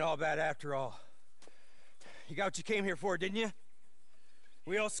maybe you ain't all bad after all. You got what you came here for, didn't you?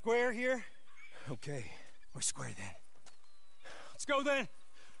 We all square here? Okay, we're square then. Let's go then.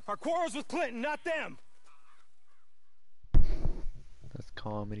 Our quarrel's with Clinton, not them. That's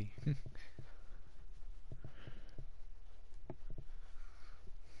comedy.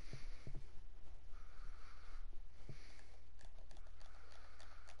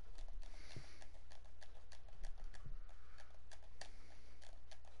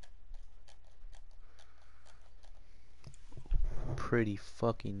 Pretty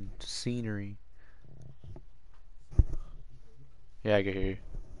fucking scenery. Yeah, I can hear you.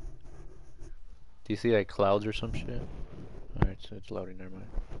 Do you see like clouds or some shit? Alright, so it's loading, never mind.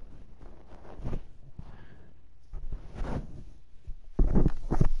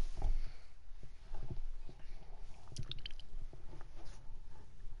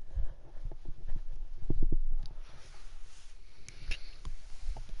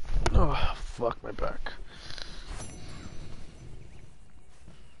 Oh, fuck my back.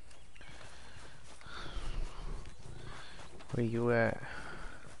 Where you at?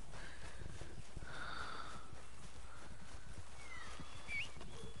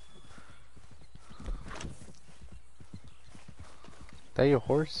 That your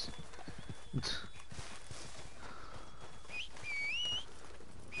horse?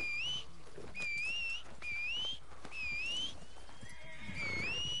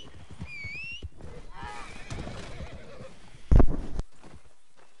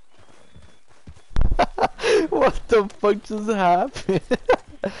 What the fuck just happened?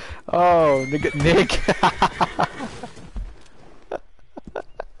 Oh, Nick.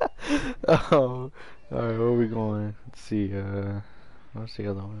 Oh, alright, where are we going? Let's see, what's the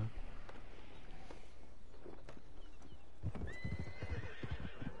other one?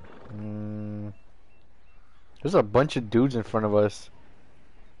 There's a bunch of dudes in front of us.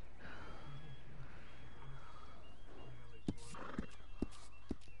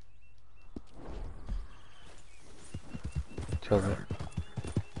 Children.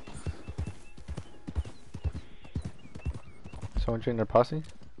 Someone join their posse?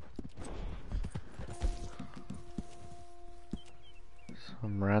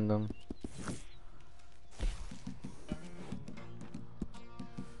 Some random.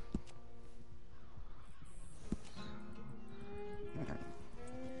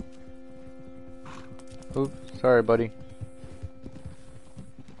 Oops, sorry buddy.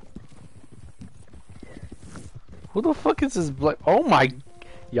 Who the fuck is this black? Oh my!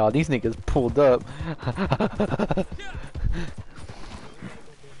 Y'all, these niggas pulled up.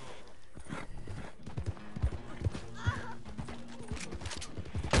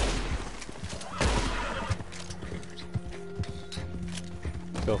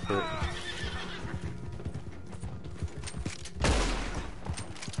 Go for it.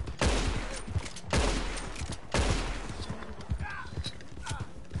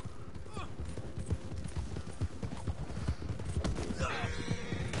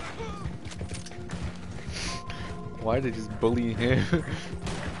 Why are they just bullying him?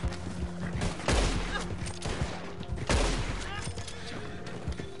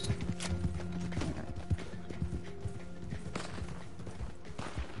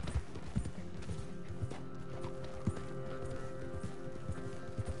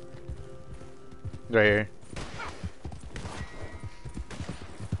 Right here.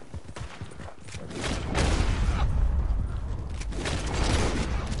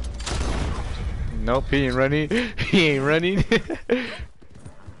 Nope, he ain't running. He ain't running.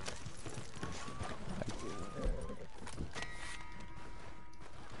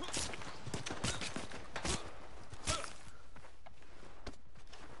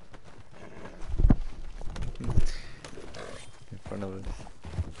 front of us.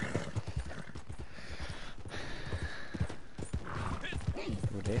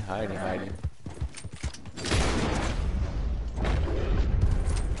 Ooh, they hiding.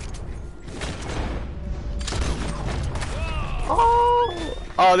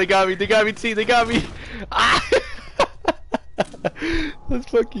 Oh, they got me, T, they got me. Ah! That's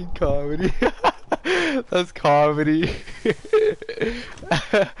fucking comedy. That's comedy.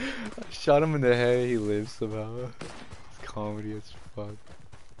 I shot him in the head, he lives somehow. It's comedy as fuck.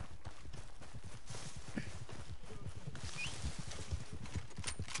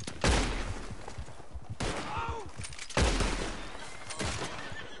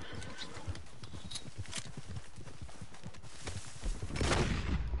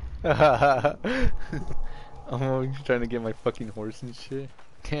 I'm always trying to get my fucking horse and shit.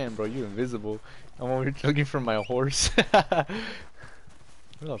 Damn, bro, you invisible. I'm over here looking for my horse. Where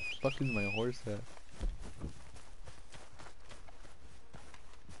the fuck is my horse at?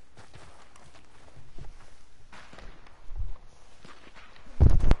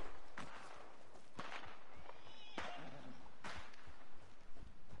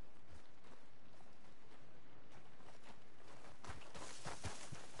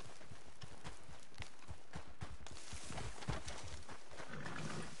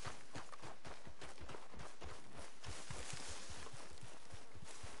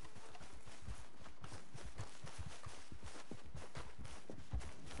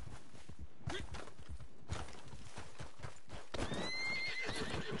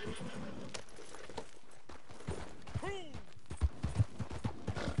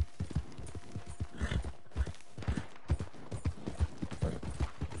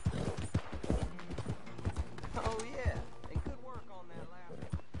 Oh yeah, and good work on that last one.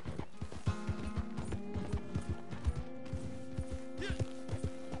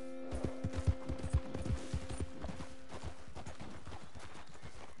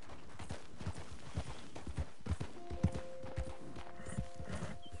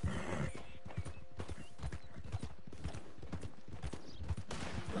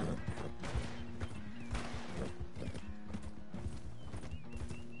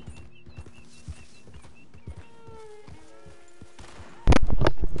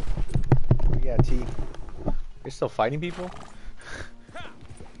 Yeah, T. You're still fighting people?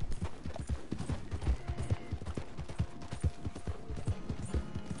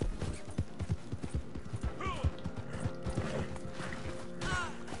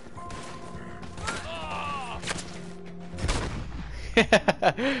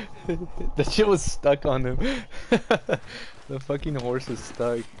 The shit was stuck on him. The fucking horse is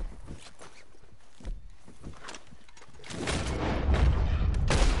stuck.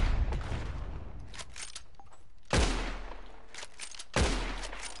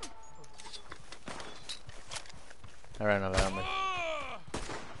 I ran out of ammo.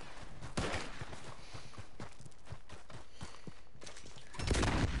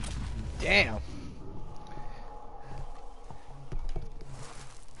 Damn.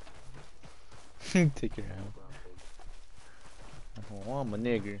 Take your ammo. Oh, I'm a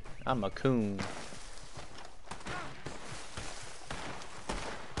nigger. I'm a coon.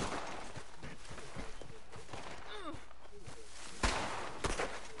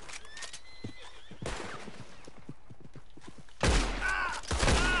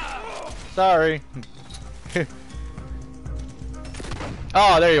 Sorry.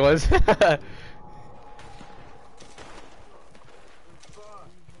 Oh, there he was.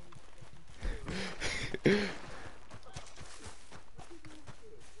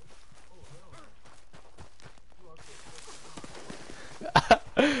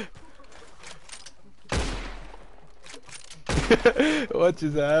 What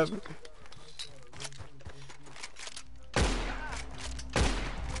just happened?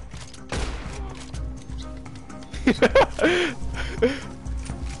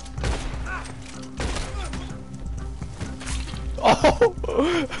 Oh!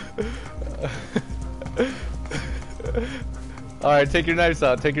 Alright, take your knives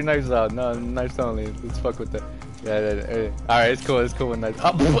out. Take your knives out. No, knives only. Let's fuck with that. Yeah. Alright, it's cool. It's cool with knives.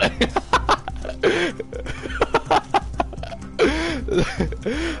 Oh,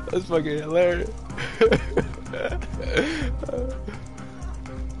 that's fucking hilarious.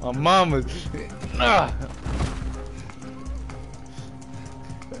 My mama.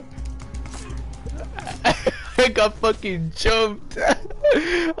 I got fucking jumped.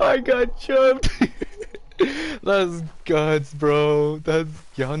 I got jumped. That's guts, bro. That's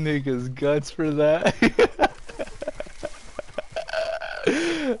y'all niggas guts for that.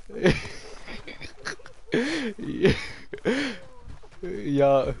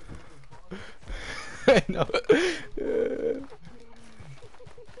 Y'all. I know.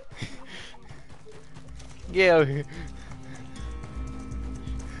 Get out here.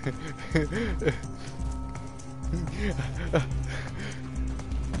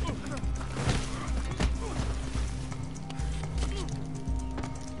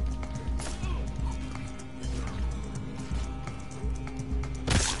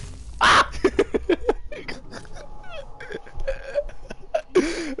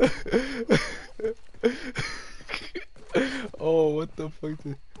 Oh, what the fuck?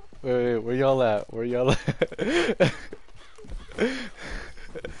 Wait, where y'all at? Where y'all at?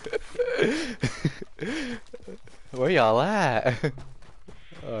 Where y'all at?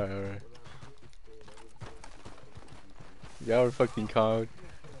 Alright. Y'all are fucking calm.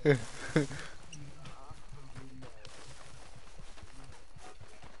 They're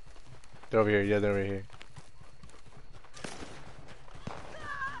over here, yeah, they're over here.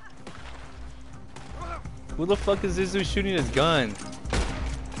 Who the fuck is this who's shooting his gun?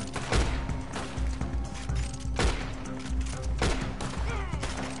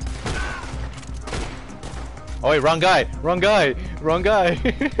 Oh wait, wrong guy! Wrong guy! Wrong guy!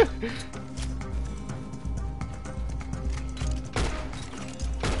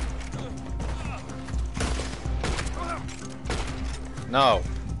 No!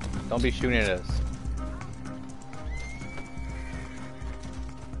 Don't be shooting at us.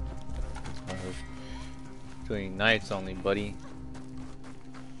 Doing nights only, buddy.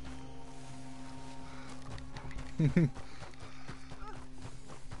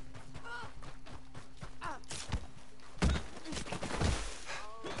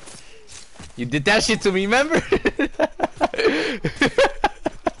 You did that shit to me, remember?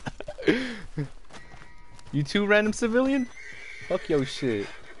 You too, random civilian? Fuck your shit.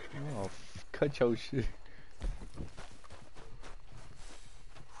 Oh, cut your shit.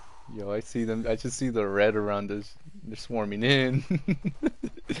 Yo, I see them. I just see the red around us. They're swarming in.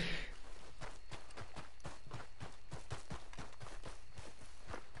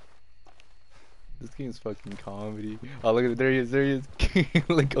 This game's fucking comedy. Oh, look at it. There he is. There he is.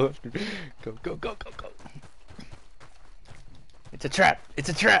 Like, go after. Go, go, go, go, go. It's a trap. It's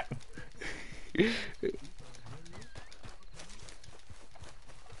a trap.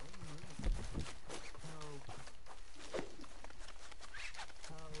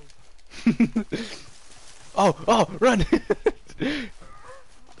 Oh, oh, run.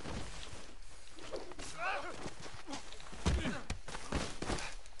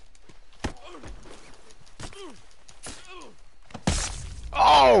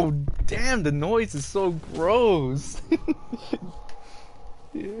 Oh, damn, the noise is so gross.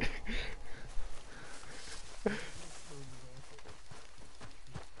 Yeah.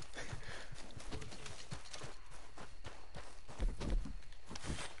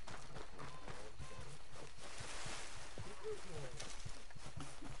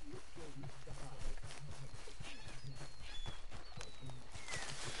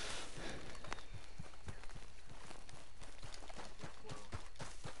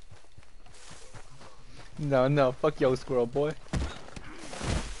 No, no, fuck yo, squirrel boy.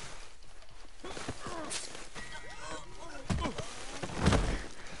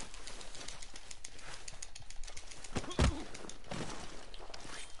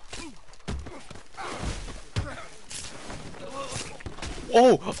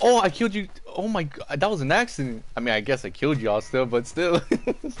 Oh, oh, I killed you. Oh my god, that was an accident. I mean, I guess I killed y'all still, but still.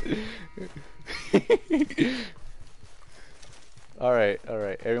 Alright,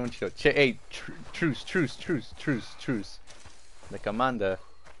 everyone chill. Hey, truce. The commander.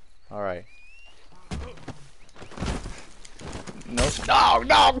 Alright. Nope.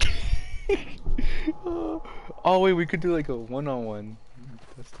 No! Oh wait, we could do like a one-on-one.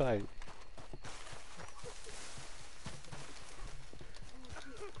 That's tight.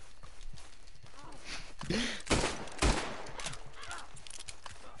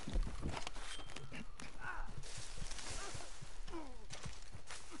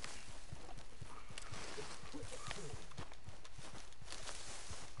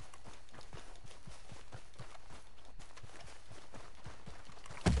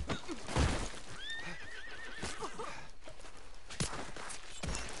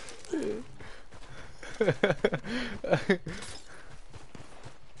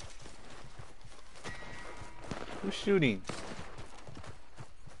 Who's shooting?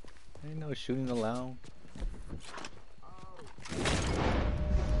 Ain't no shooting allowed.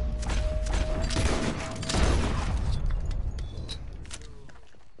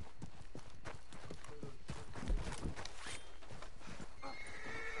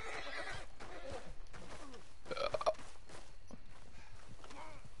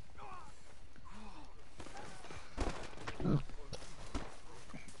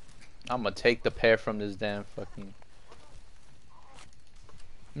 I'm gonna take the pear from this damn fucking.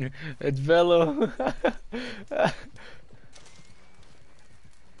 It's Velo.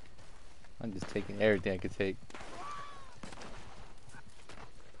 I'm just taking everything I could take.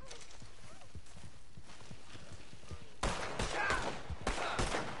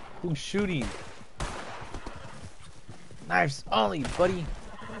 Who's shooting? Knives only, buddy.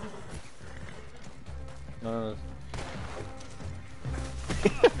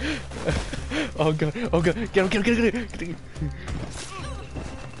 Oh god, oh god, get him, get him, get him, get him.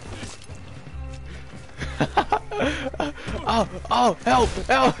 Oh, oh, help,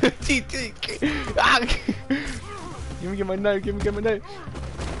 help. Ah. Give me my knife, give me my knife.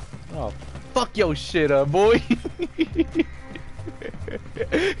 Oh, fuck your shit up, boy.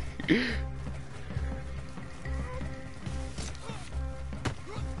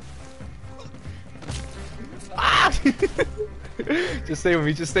 Ah! Just stay with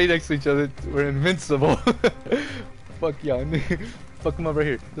me, just stay next to each other. We're invincible. Fuck y'all. Fuck him up right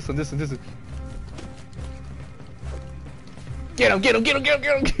here. This one, this one, this one. Get him, get him, get him, get him,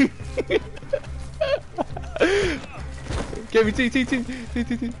 get him. Get me,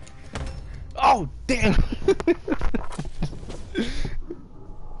 T. Oh, damn.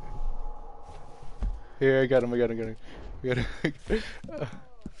 Here, I got him, I got him.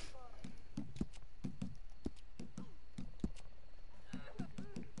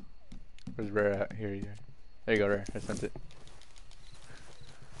 Where's Rare at? Here you go. There you go, Rare. I sent it.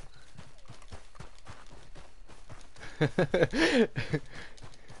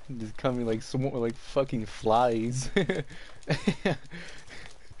 Just coming like like fucking flies.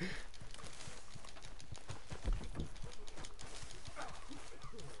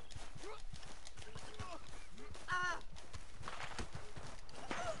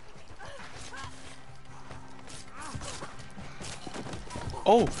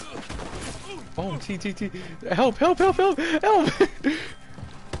 Oh! Oh, T. Help! Oh, fuck.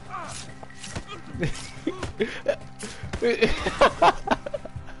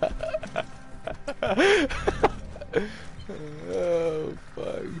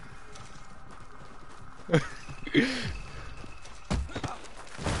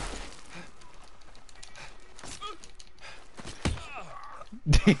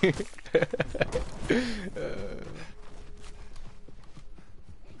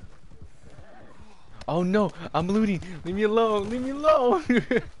 Oh no, I'm looting. Leave me alone. Leave me alone.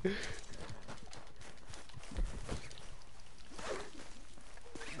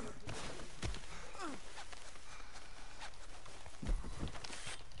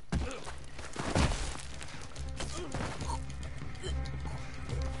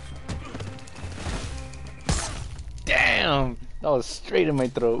 Damn, that was straight in my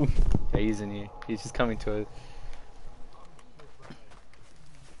throat. Yeah, he's in here. He's just coming to us.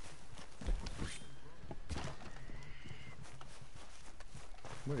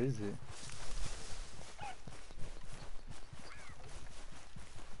 Where is it?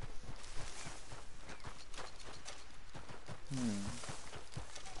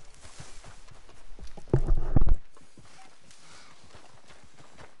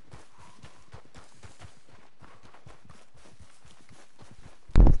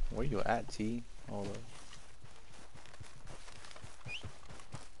 Where you at, T? Hold up.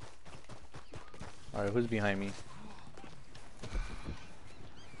 Alright, who's behind me?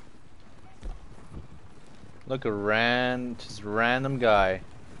 Look, just random guy.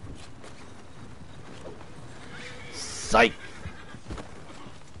 Psych!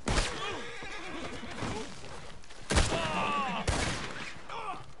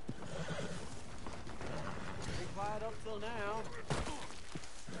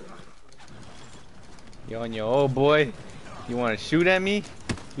 Yo, and yo, oh boy, you wanna shoot at me?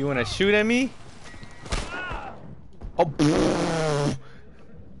 You wanna shoot at me? Oh,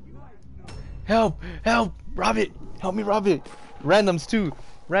 help! Help! Rob it! Help me rob it! Randoms too!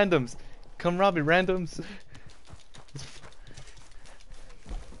 Randoms! Come rob it, randoms!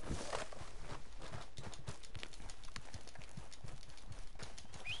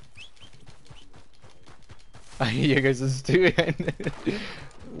 You guys are stupid.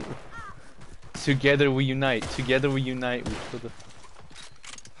 Together we unite. Together we unite.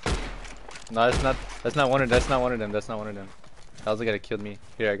 No, that's not one of them. That's not one of them. That's not one of them. That was the guy that killed me.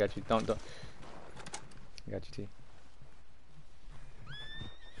 Here, I got you. Don't. I got you, T.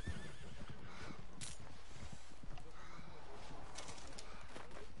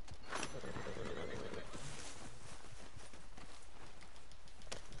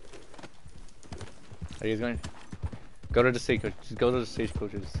 Are you guys going? Go to the stagecoach. Just go to the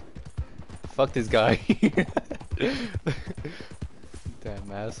stagecoaches. Fuck this guy.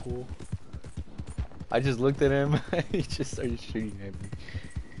 Damn asshole. I just looked at him. He just started shooting at me.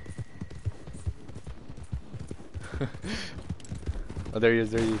 Oh, there he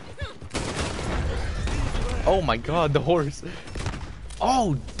is. There he is. Oh my god, the horse.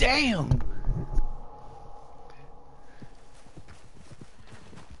 Oh, damn.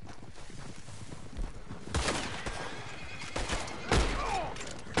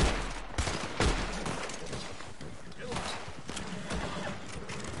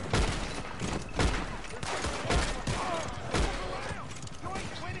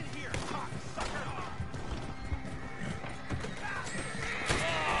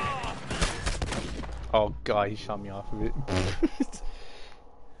 Oh god, he shot me off of it.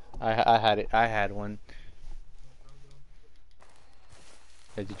 I had it. I had one.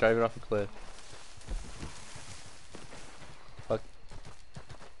 Did you drive it off a cliff? Fuck.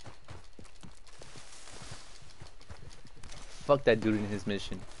 Fuck that dude in his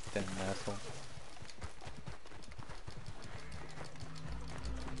mission. Damn asshole.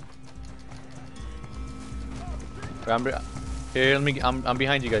 Here, let me. I'm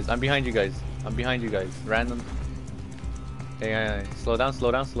behind you guys. I'm behind you guys. I'm behind you guys. Random. Hey, slow down,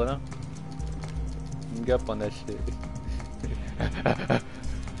 slow down, slow down. Get up on that shit.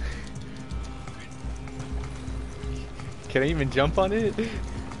 Can I even jump on it? I'm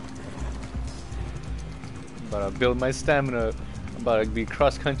about to build my stamina. I'm about to be a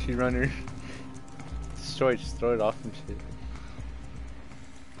cross-country runner. Destroy it, just throw it off and shit.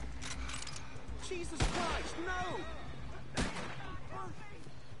 Jesus Christ, no!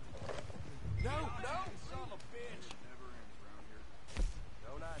 No, no! Son of a bitch! Never ends around here.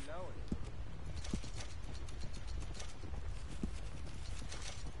 Don't I know it?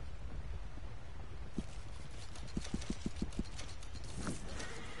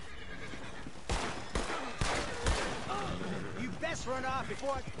 You best run off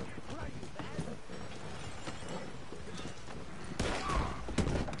before I...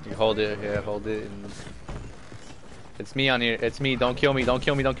 You hold it, yeah, hold it. And it's me on here. It's me. Don't kill me. Don't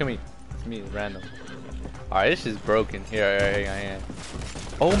kill me. Don't kill me. It's me. Random. Alright, this is broken. Here, I am.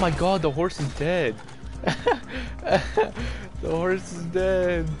 Oh my god, the horse is dead. The horse is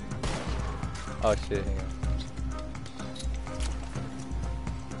dead. Oh shit, hang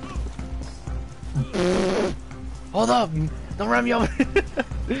on. Hold up! Don't run me over!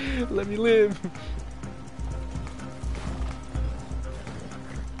 Let me live!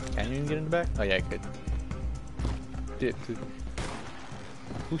 Can you even get in the back? Oh yeah, I could. Dip.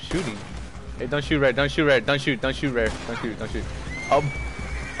 Who's shooting? Hey, don't shoot red, don't shoot red, don't shoot red, don't shoot, don't shoot. Oh!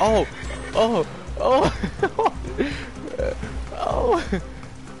 Oh! Oh! Oh! Oh!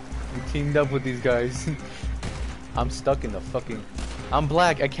 We teamed up with these guys. I'm stuck in the fucking... I'm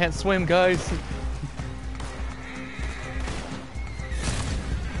black, I can't swim, guys!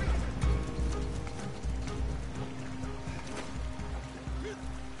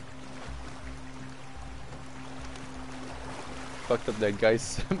 Fucked up that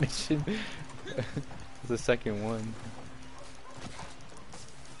guy's mission. The second one.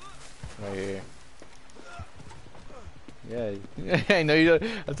 Right here. Yeah, I know you don't.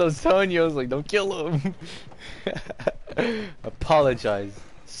 That's what I was telling you. I was like, don't kill him. Apologize.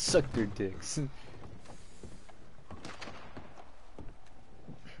 Suck their dicks.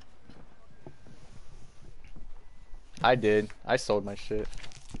 I did. I sold my shit.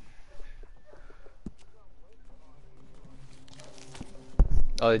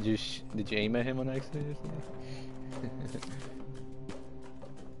 Oh, did you aim at him on accident or something?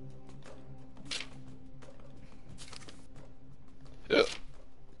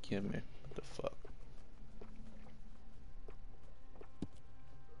 Give me. What the fuck?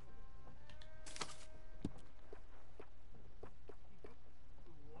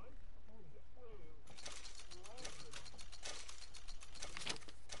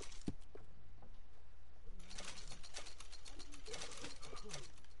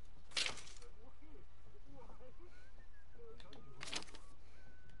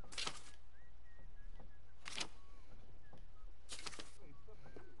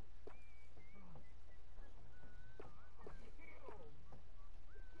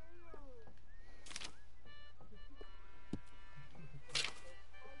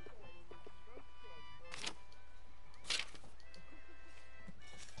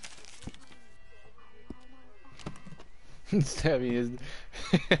 Stabby is.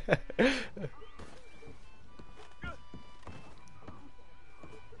 The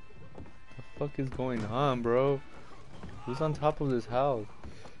fuck is going on, bro? Who's on top of this house?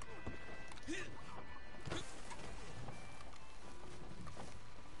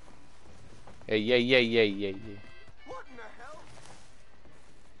 Hey, yeah. What in the hell?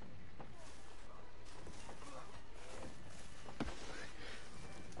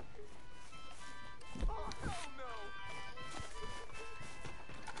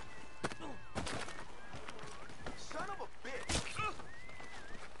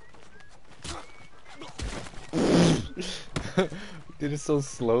 Did it so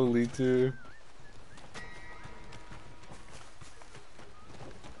slowly too.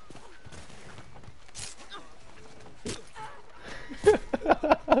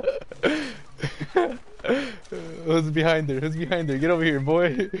 Who's behind there? Who's behind there? Get over here,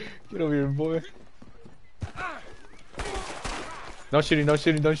 boy. Get over here, boy. No shooting, no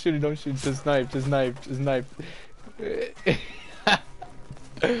shooting, don't shoot, don't shoot. Just snipe, just snipe, just snipe.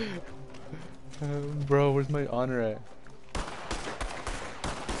 Bro, where's my honor at?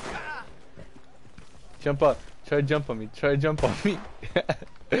 Jump up. Try to jump on me. Try to jump on me.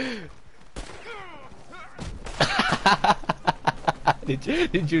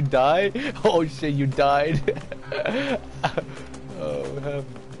 Did you die? Oh shit, you died. Oh, what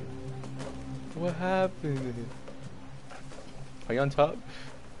happened? What happened? Are you on top?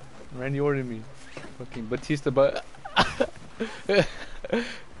 Randy ordered me. Fucking Batista, but.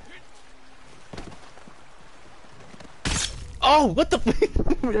 Oh, what the fuck?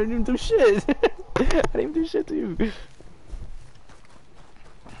 I didn't even do shit. I didn't even do shit to you. Oh,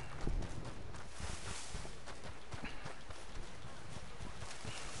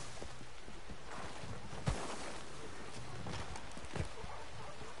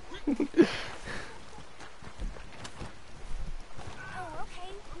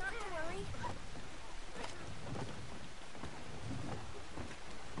 okay. Not to worry.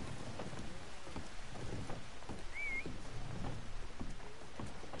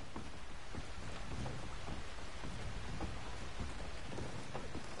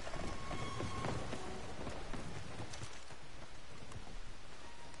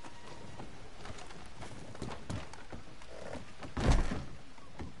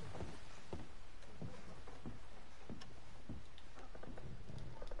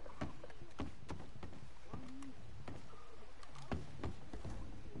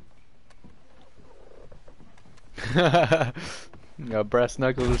 Got brass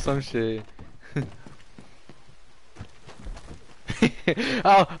knuckles or some shit.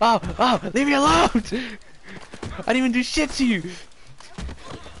 Oh, oh, oh! Leave me alone! I didn't even do shit to you!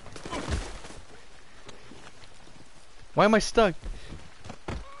 Why am I stuck?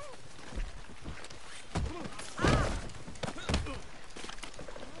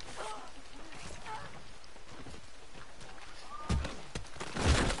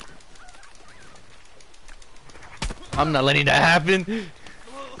 I'm not letting that happen!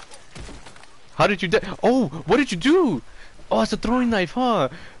 How did you die? Oh, what did you do? Oh, it's a throwing knife, huh?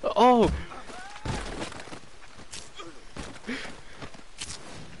 Oh!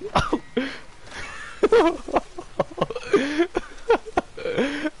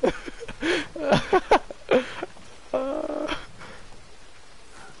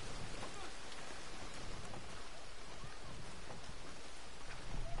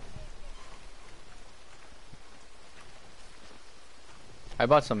 I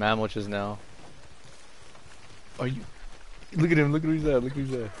bought some ammo just now. Are you? Look at him! Look at who's at! Look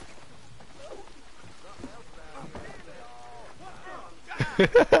who's at!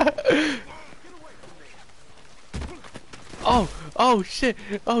 Oh! Oh shit!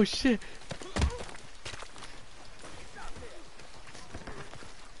 Oh shit!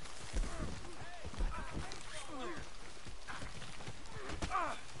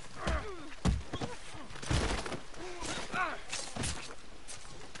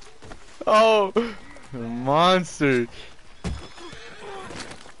 Oh! Monster!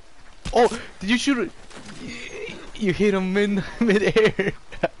 Oh! Did you shoot it? You hit him mid-air!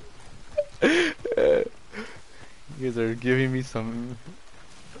 You guys are giving me some...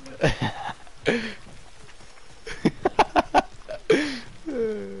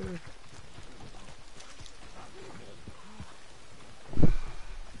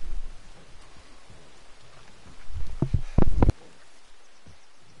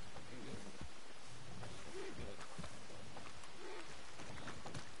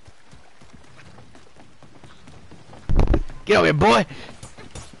 Get over here, boy!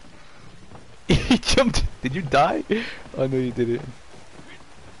 He jumped. Did you die? Oh no, you didn't.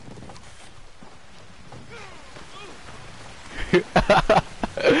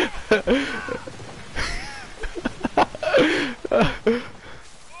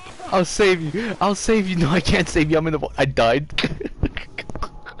 I'll save you. I'll save you. No, I can't save you. I'm in the. I died.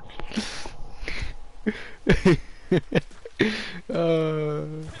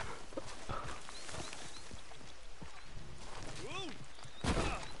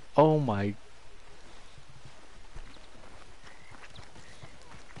 Oh my.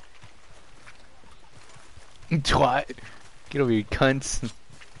 Twat. Get over here, cunts.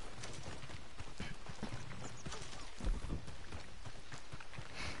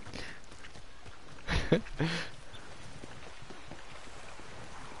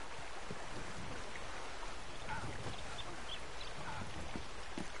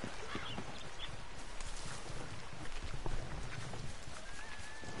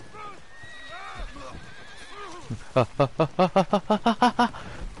 Oh!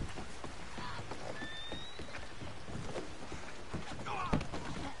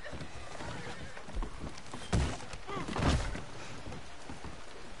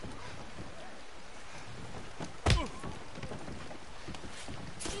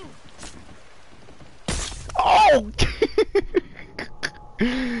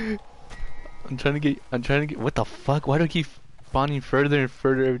 I'm trying to get, what the fuck? Why do I keep spawning further and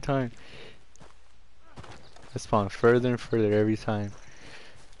further every time? I spawn further and further every time.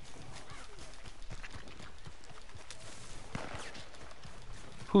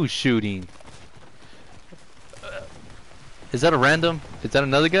 Who's shooting? Is that a random? Is that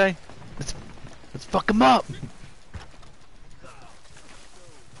another guy? Let's fuck him up! What do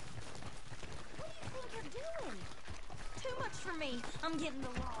you think you're doing? Too much for me. I'm getting the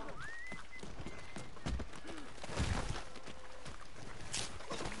law.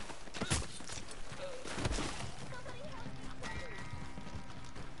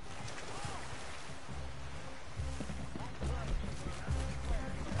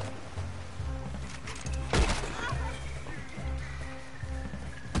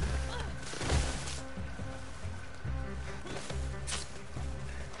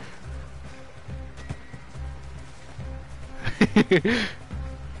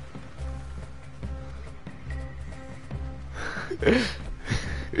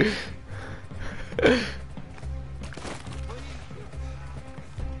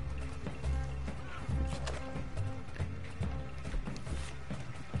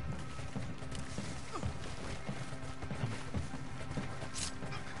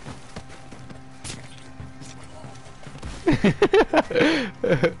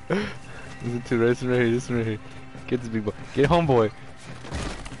 Listen to this one right here, this one right here. Get this big boy. Get homeboy.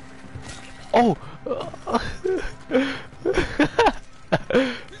 Oh!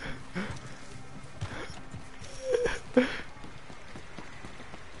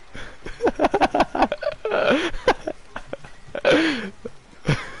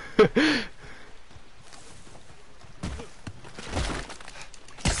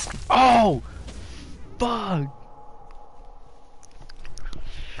 Oh! Fuck!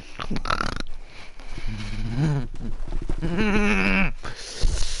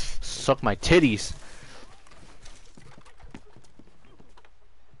 Suck my titties.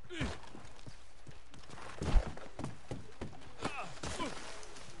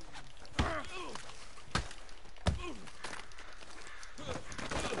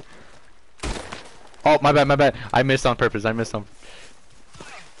 Oh, my bad, my bad. I missed on purpose. I missed on.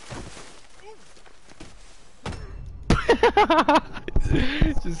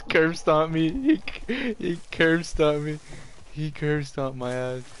 Just curb stomp me. He curb stomp me. He curb stomped my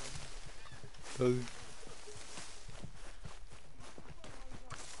ass.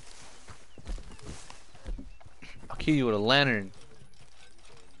 I'll kill you with a lantern.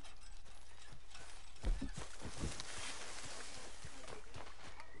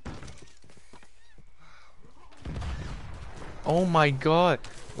 Oh my god.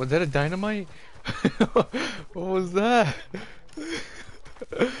 Was that a dynamite? What was that?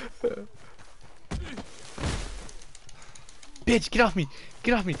 Bitch, get off me!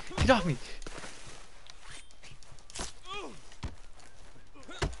 Get off me! Get off me!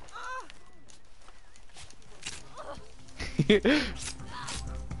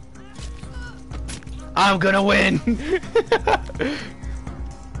 I'm gonna win!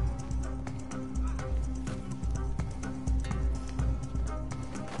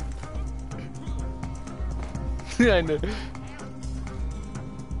 I know.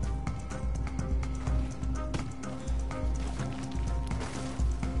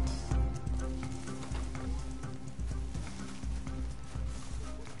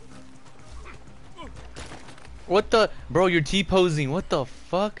 What the? Bro, you're T-posing. What the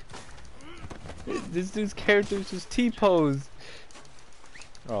fuck? This dude's character is just T-pose.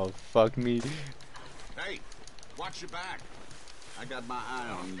 Oh, fuck me. Hey, watch your back. I got my eye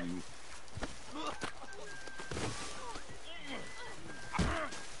on you.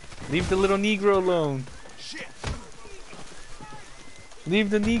 Leave the little Negro alone. Shit. Leave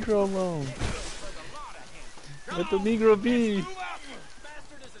the Negro alone. Let the Negro be.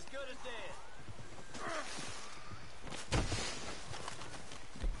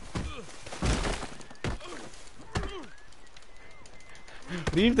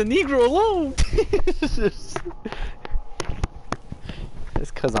 Leave the Negro alone.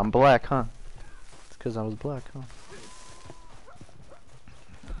 It's cause I'm black, huh? It's cause I was black, huh?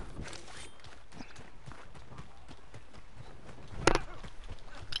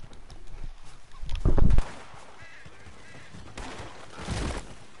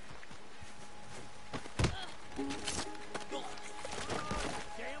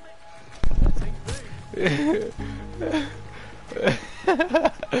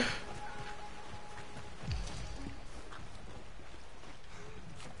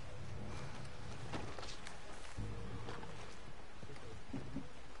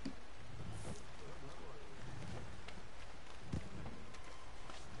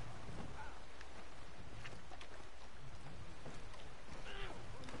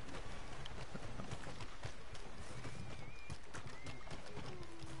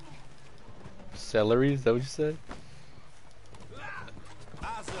 Celery, is that what you said?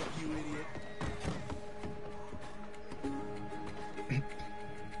 Eyes up, you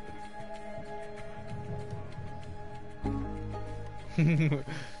idiot.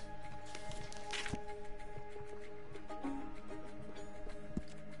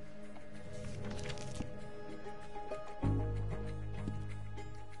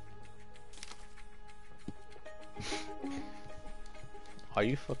 Are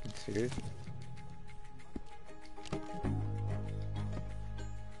you fucking serious?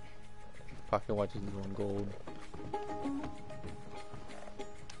 Pocket watch is going gold.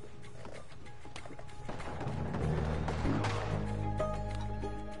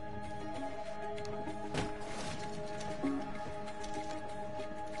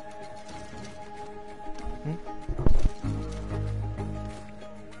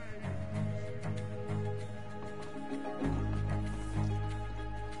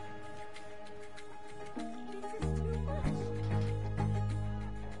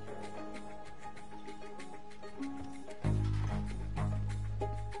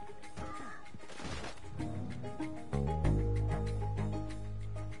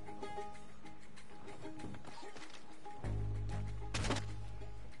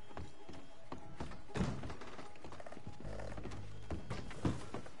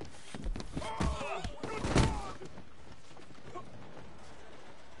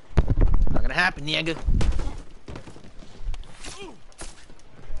 Not gonna happen, nigga.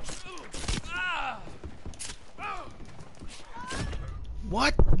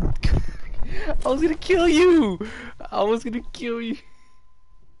 What? I was gonna kill you. I was gonna kill you.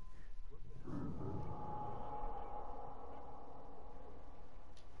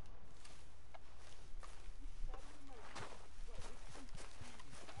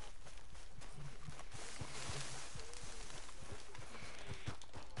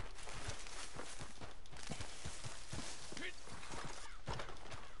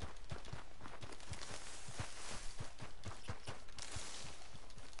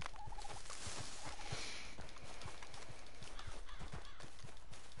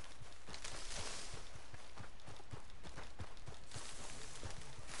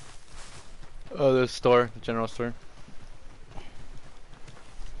 Oh, the store, the general store.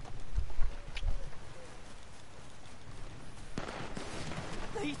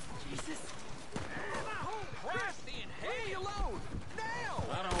 Please, Jesus.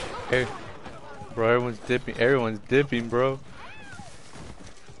 Hey, bro, everyone's dipping. Everyone's dipping, bro.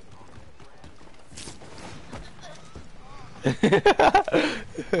 Come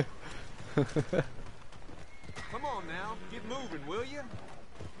on now, get moving, will you?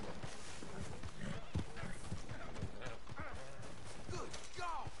 Good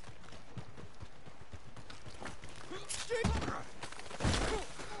God!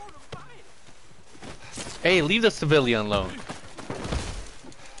 Hey, leave the civilian alone.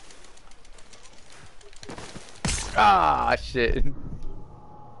 Ah, shit.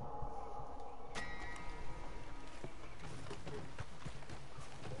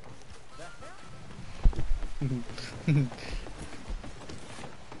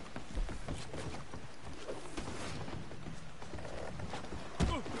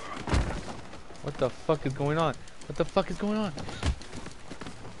 What the fuck is going on? What the fuck is going on?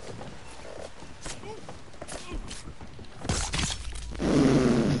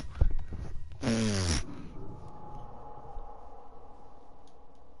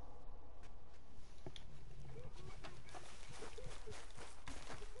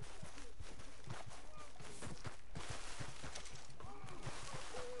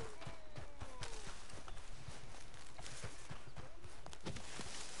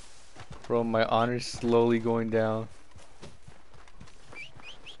 Bro, my honor's slowly going down.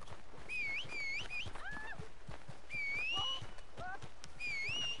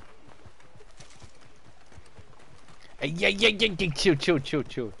 Hey, yeah, chill.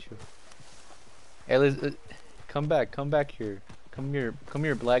 Hey, let's, come back here. Come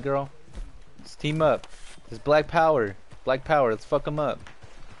here, black girl. Let's team up. It's black power, let's fuck them up.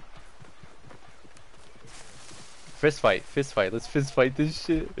 Fist fight, let's fist fight this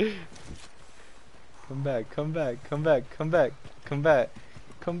shit. Come back,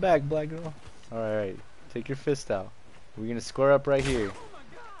 black girl. Alright. Take your fist out. We're gonna square up right here.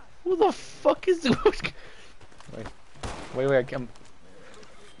 Who the fuck is this? Wait, I can't.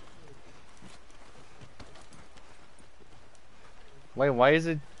 Wait, why is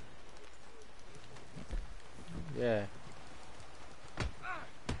it? Yeah.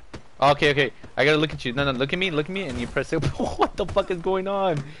 Okay. I gotta look at you. No, look at me, and you press it. What the fuck is going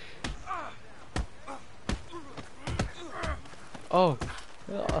on? Oh.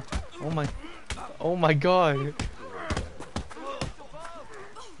 Oh my god.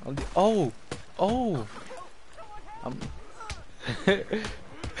 Oh.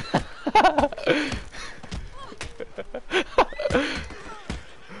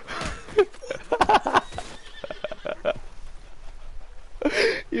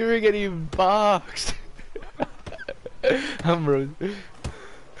 You were getting boxed. I'm Rose.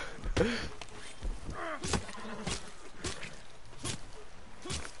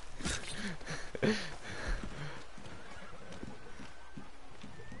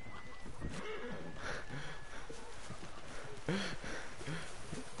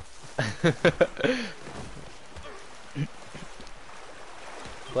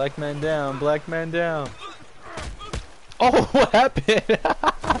 Black man down, black man down. Oh, what happened?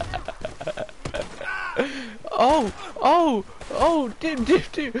 Oh, dip.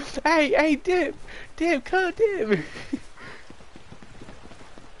 Hey, dip, come, dip.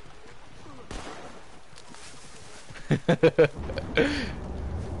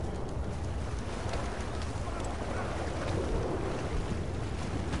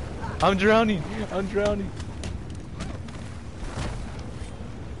 I'm drowning.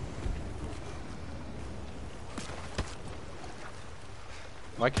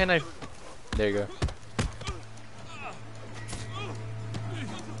 Why can't I? There you go.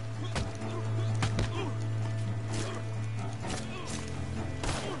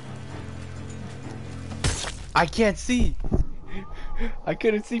 I can't see. I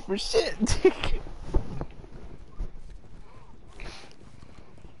couldn't see for shit.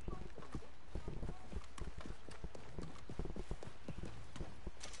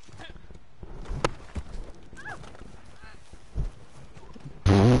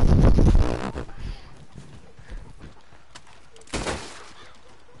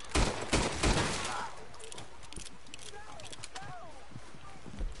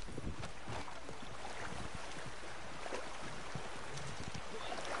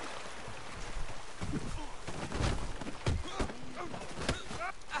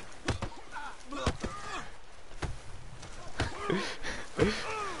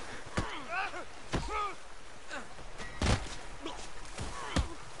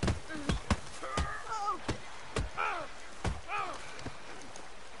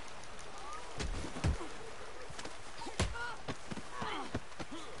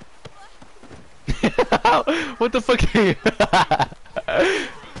 What the fuck are you?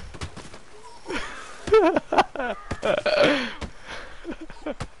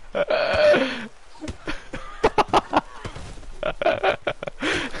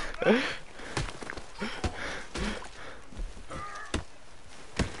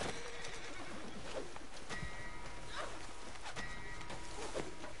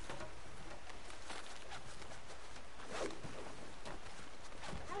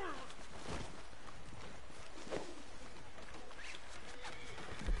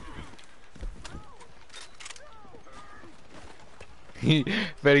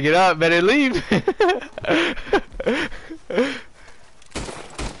 Better get up, better leave.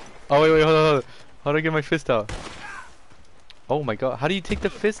 Oh wait, hold on. How do I get my fist out? Oh my god, how do you take the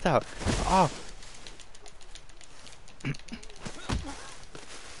fist out? Oh.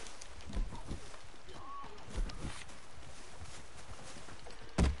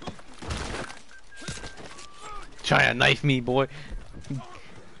 Try to knife me, boy.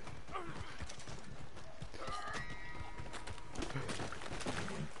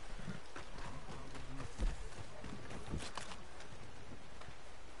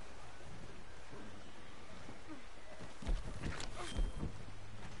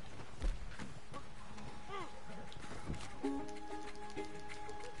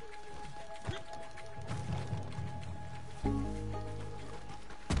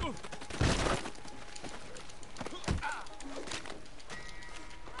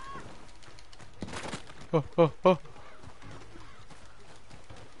 Oh.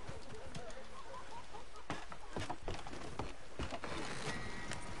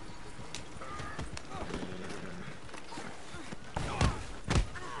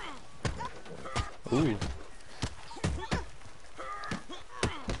 Ooh.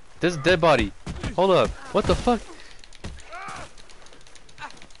 This dead body. Hold up. What the fuck?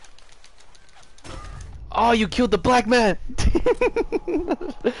 Oh, you killed the black man!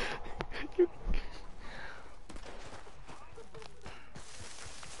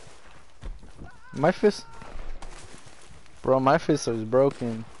 My fist... Bro, my fist is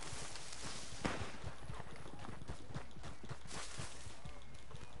broken.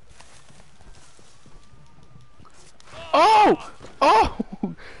 Oh! Oh!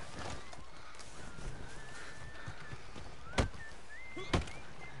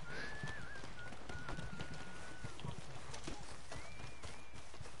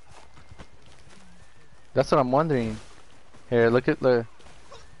 That's what I'm wondering. Here, look at the...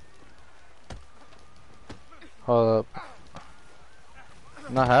 Hold up.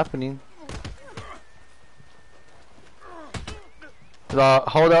 Not happening.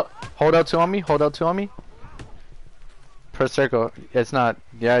 Hold up. Hold out two on me. Hold out two on me. Press circle. It's not.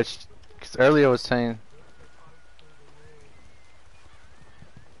 Yeah, it's... Cause earlier I was saying...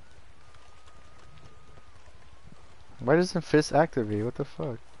 Why doesn't fist activate? What the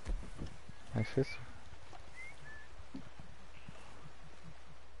fuck? My fist...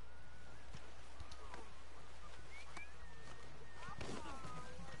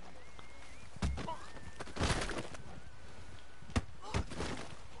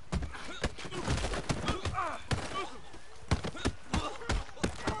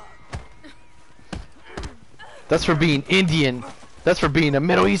 That's for being Indian. That's for being a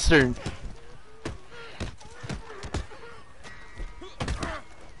Middle Eastern.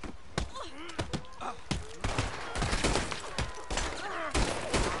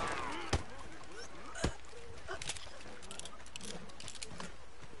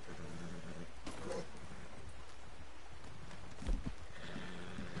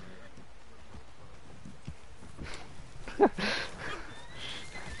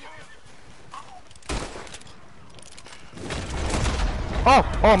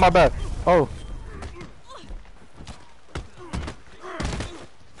 Oh! Oh, my bad. Oh.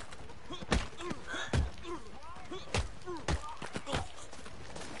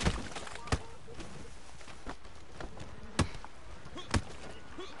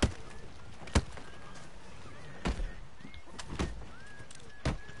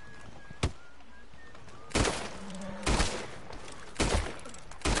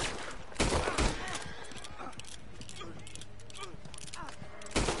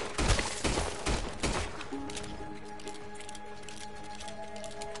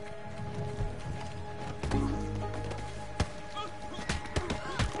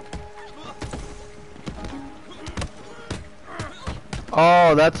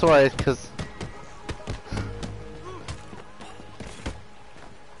 Oh, that's why, cause...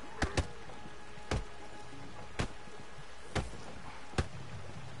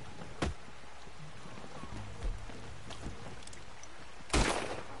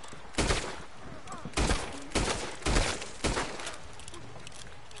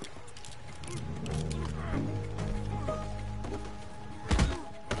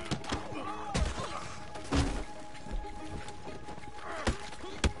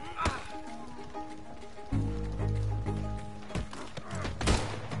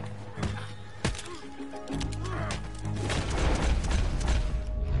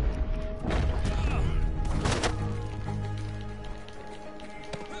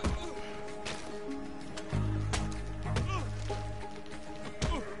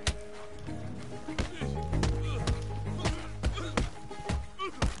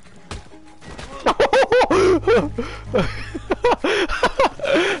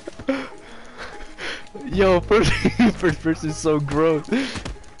 Yo, first person is so gross.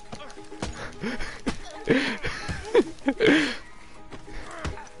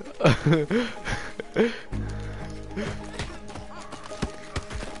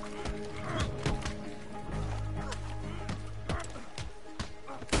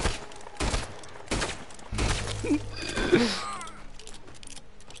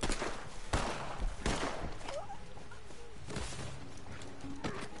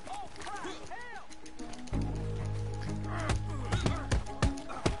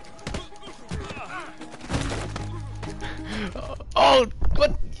 Oh,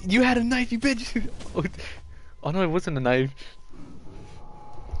 what? You had a knife, you bitch! Oh no, it wasn't a knife.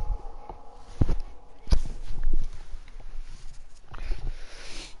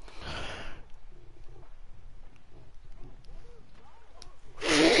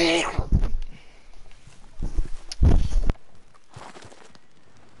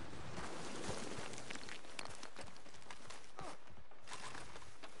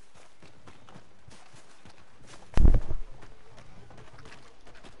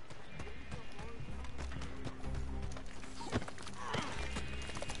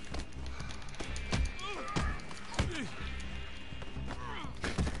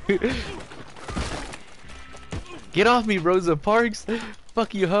 Get off me, Rosa Parks!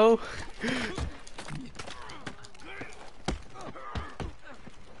 Fuck you, hoe!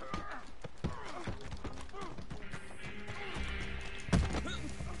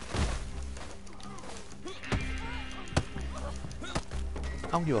 I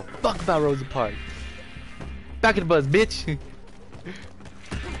don't give a fuck about Rosa Parks. Back in the bus, bitch!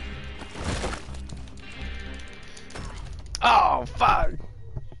 Oh, fuck!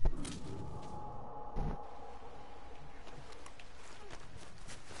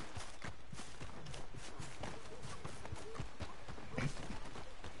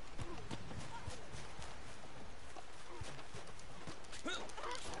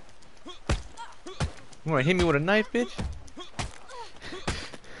 You wanna hit me with a knife, bitch?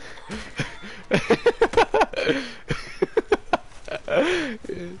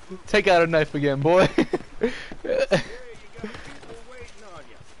 Take out a knife again, boy.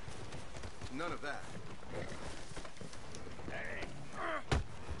 None of that.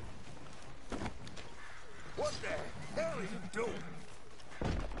 What the hell are you doing?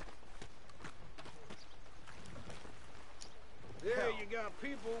 Yeah, you got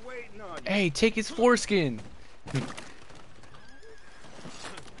people waiting on you. Hey, take his foreskin.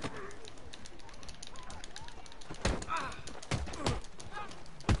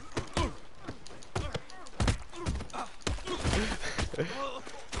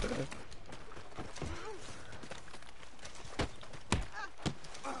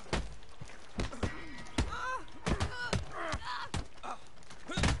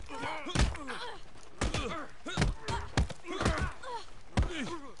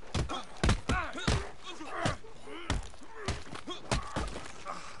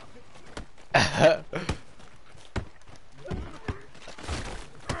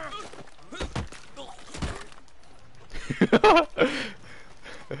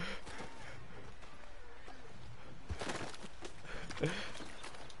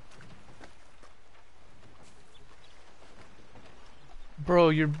 Bro,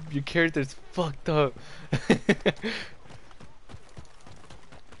 your character's fucked up.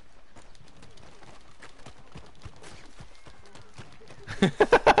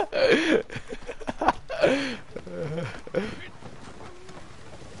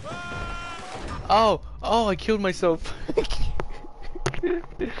 Oh, I killed myself.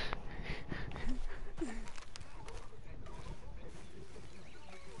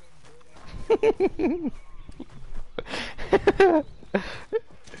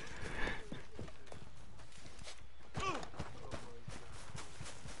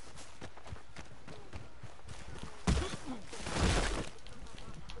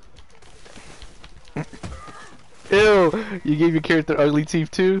 Ew, you gave your character ugly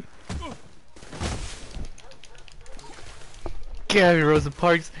teeth too? Get out of here, Rosa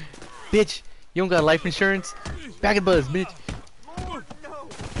Parks. Bitch, you don't got life insurance? Back of buzz, bitch.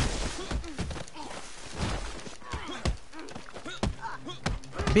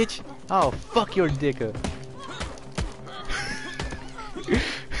 Bitch, oh, fuck your dick up.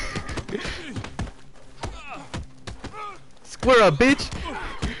 Square up, bitch.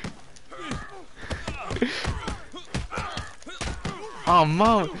 Oh,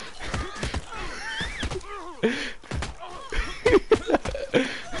 mom.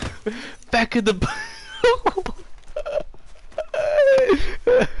 Back in the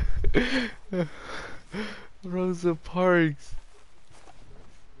Rosa Parks.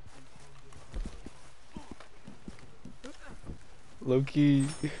 Low-key,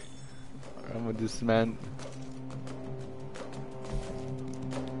 I'm gonna dismantle.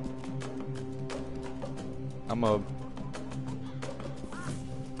 I'm a.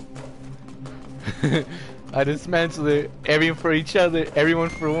 I dismantled it. Everyone for each other, everyone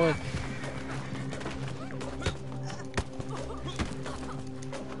for one.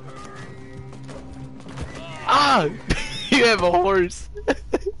 Ah! You have a horse.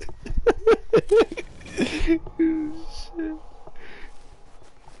 Shit.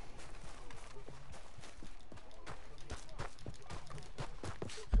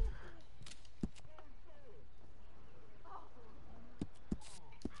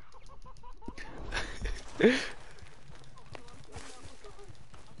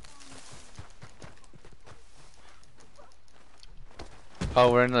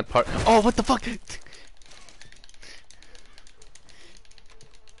 Oh, we're in the part. Oh, what the fuck?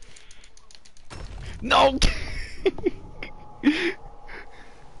 No!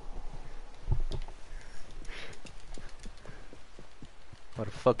 What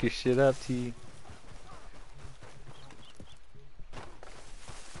the fuck your shit up, T?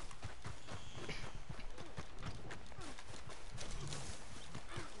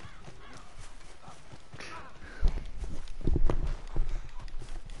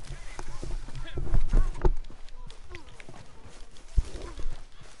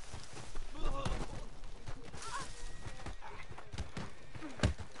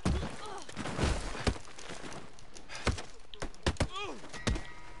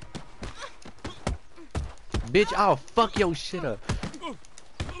 bitch. I'll fuck your shit up.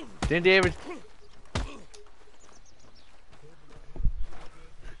 Didn't they ever...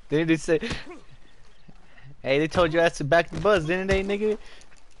 Didn't they say... Hey, they told your ass to back the bus, didn't they, nigga?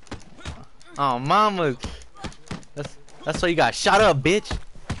 Oh, mama. That's why you got shot up, bitch.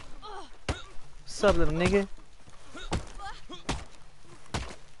 What's up, little nigga?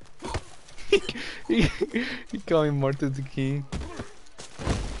 He calling Martin Luther King.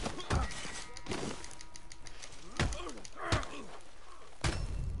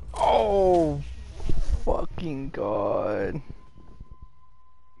 Oh, fucking God.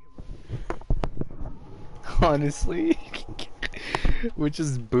 Honestly, we're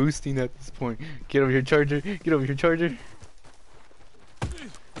just boosting at this point. Get over here, Charger. Get over here, Charger.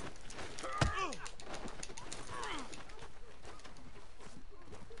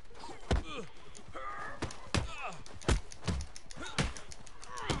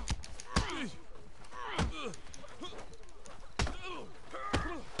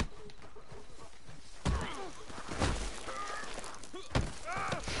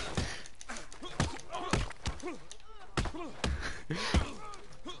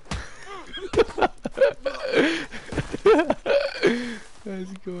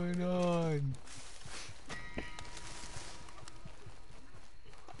 What's going on?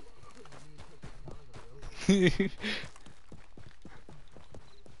 Leave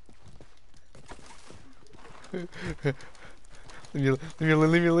me alone, leave me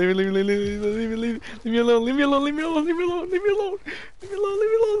alone, leave me alone, leave me alone, leave me alone, leave me alone, leave me alone, leave me alone, leave me alone, leave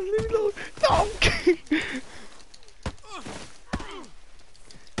me alone, leave me alone. No!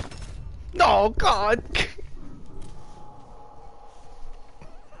 No, God!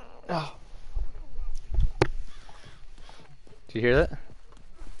 Oh. Do you hear that?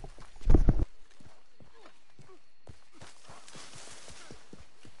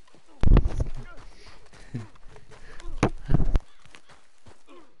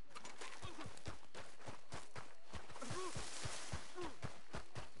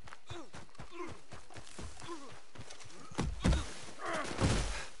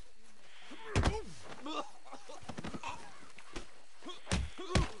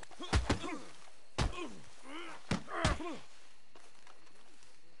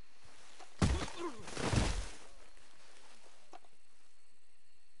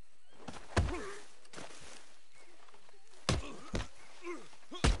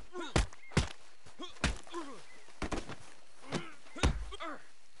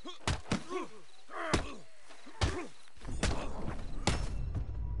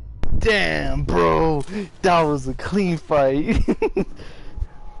 Damn, bro, that was a clean fight.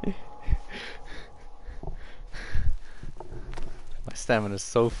 My stamina's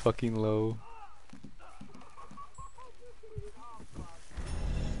so fucking low.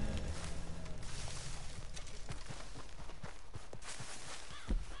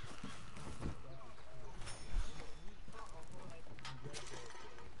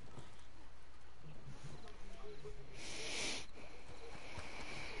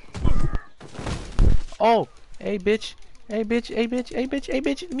 Oh, hey bitch, hey bitch, hey bitch, hey bitch, hey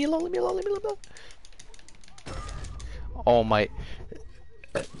bitch, leave me alone, leave me alone, leave me alone. Oh my.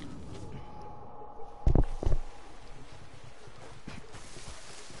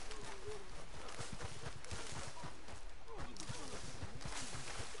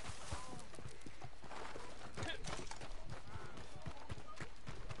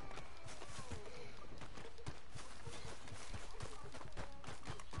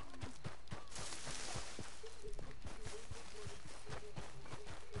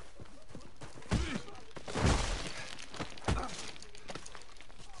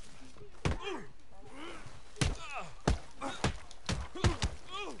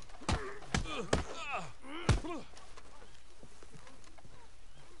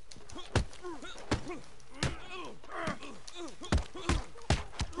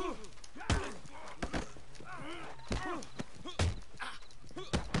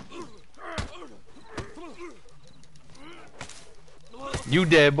 You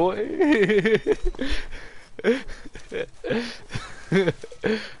dead, boy.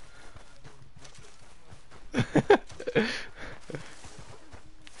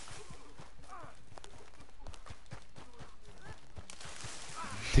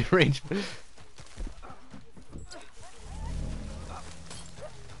 Derangement.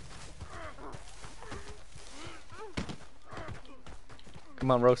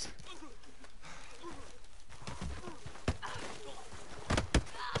 Come on, Roast.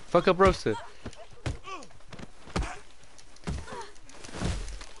 Fuck up, Roasted.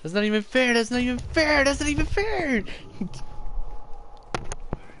 That's not even fair. That's not even fair. That's not even fair.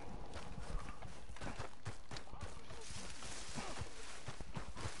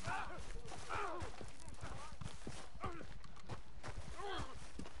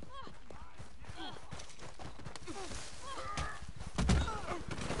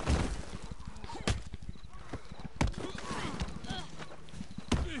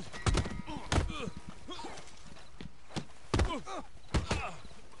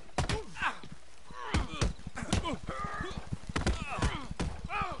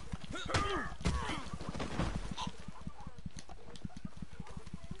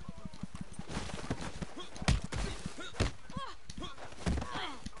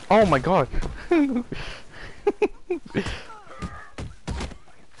 Oh my god.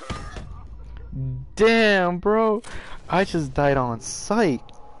 Damn, bro. I just died on sight.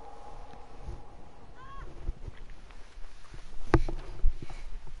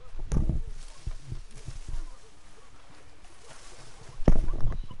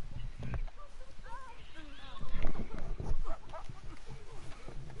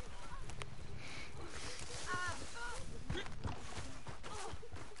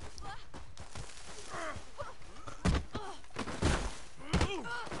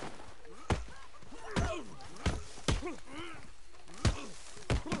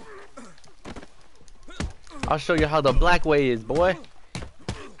 I'll show you how the black way is, boy.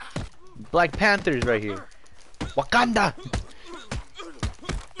 Black Panthers right here. Wakanda.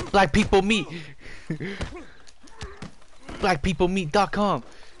 Black people meet. Blackpeoplemeet.com.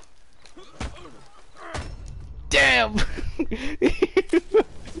 Damn.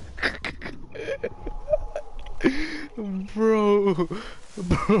 Bro.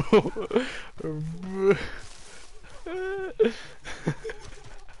 Bro.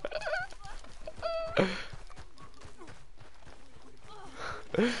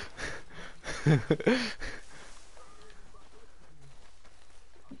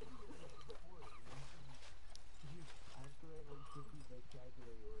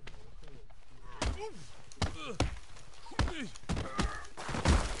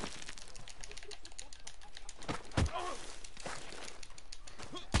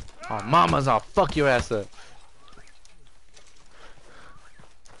 Oh, mama's, I'll fuck your ass up.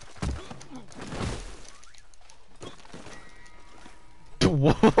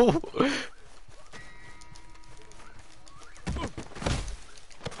 Whoa.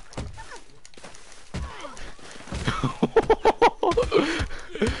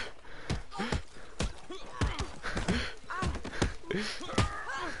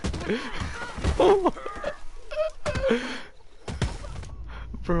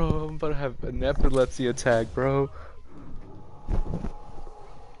 Bro, I'm about to have an epilepsy attack, bro.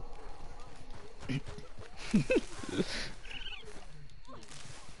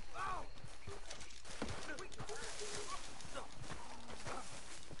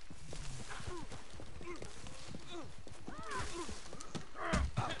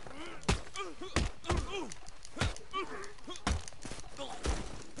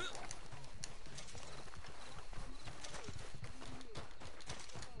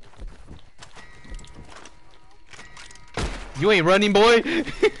 You ain't running, boy.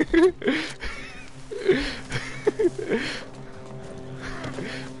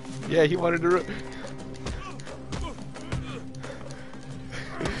 Yeah, he wanted to run.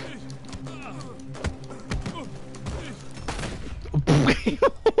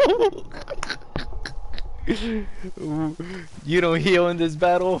 You don't heal in this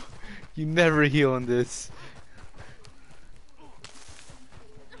battle. You never heal in this.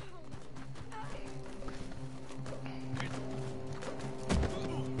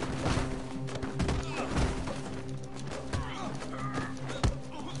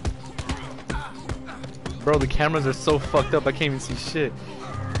 Bro, the cameras are so fucked up I can't even see shit.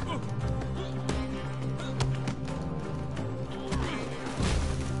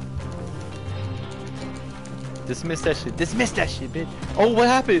 Dismiss that shit. Dismiss that shit, bitch. Oh, what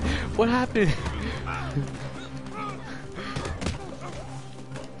happened? What happened?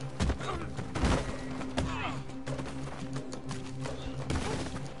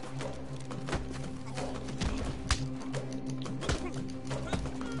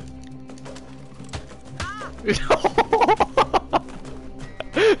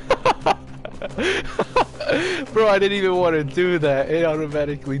 Bro, I didn't even want to do that. It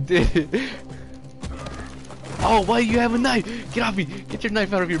automatically did it. Oh, why do you have a knife? Get off me. Get your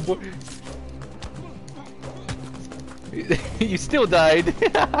knife out of here, boy. You still died.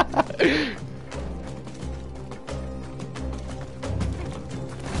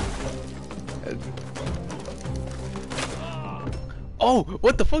 Oh,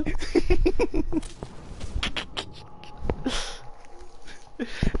 what the fuck?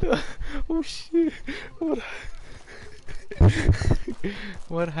 Oh shit.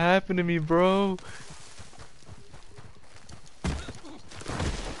 What happened to me, bro?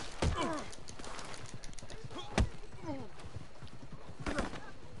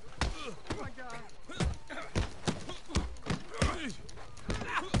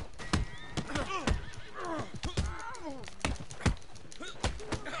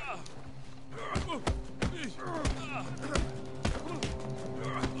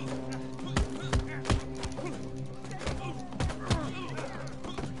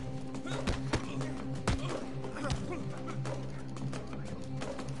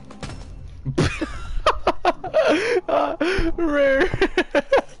 Rare.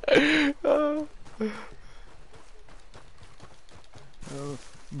 Oh.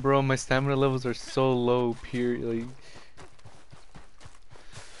 Bro, my stamina levels are so low, period. Like...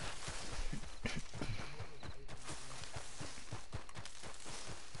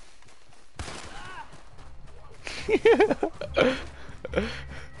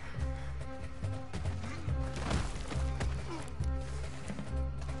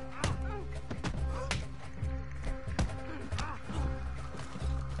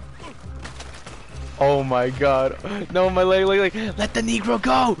 Oh my god. No, my leg. Let the Negro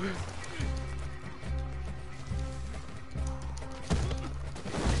go!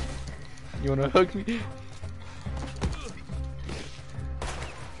 You wanna hook me?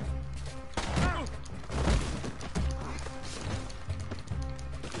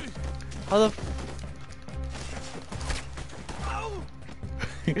 How the f-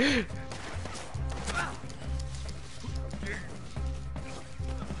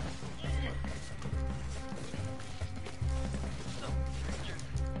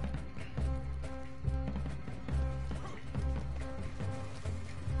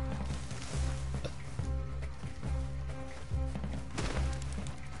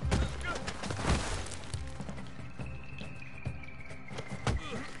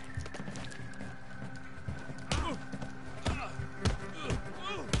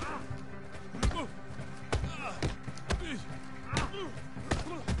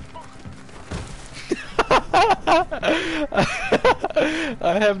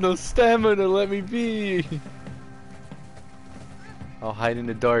 I have no stamina, let me be. I'll hide in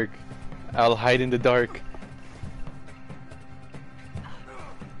the dark. I'll hide in the dark.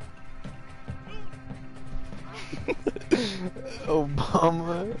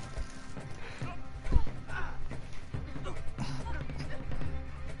 Obama.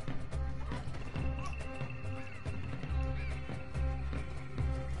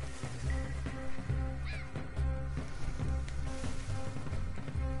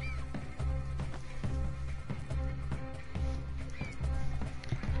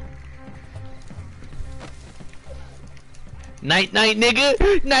 Night night,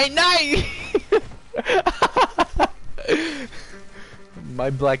 nigga! Night night! My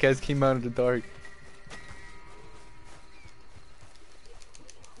black ass came out of the dark.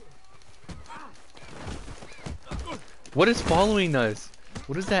 What is following us?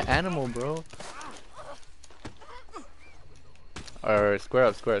 What is that animal, bro? Alright, square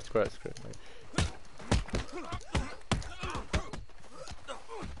up.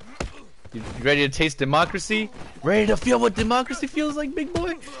 You ready to taste democracy? Ready to feel what democracy feels like, big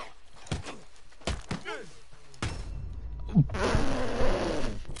boy?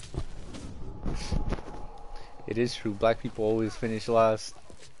 It is true, black people always finish last.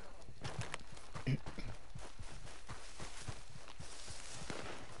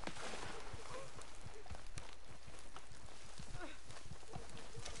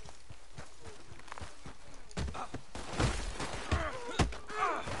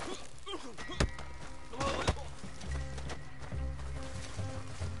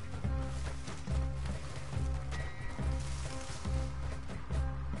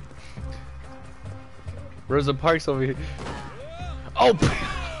 Rosa Parks over here. Oh!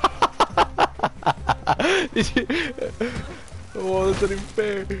 Oh, that's not even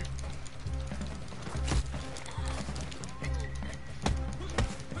fair.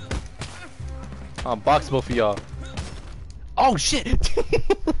 I'll box both of y'all. Oh shit!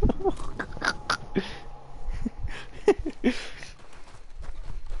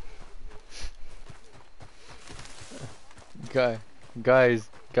 Guys,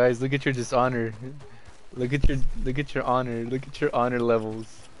 look at your dishonor. Look at your honor. Look at your honor levels.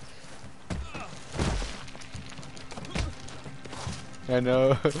 I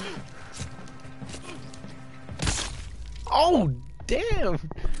know. Oh damn!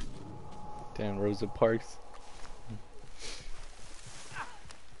 Damn, Rosa Parks.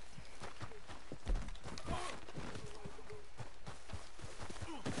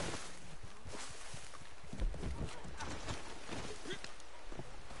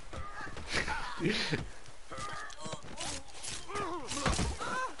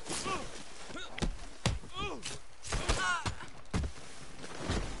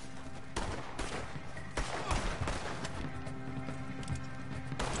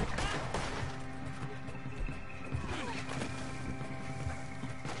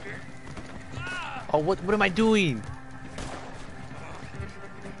 Oh, what am I doing?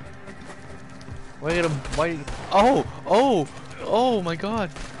 Why? Oh my god.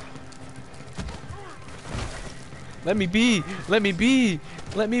 Let me be.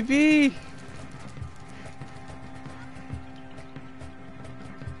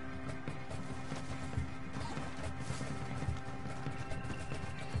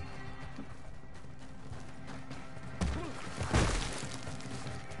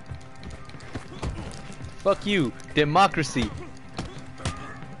 Fuck you. Democracy.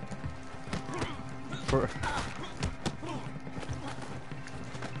 For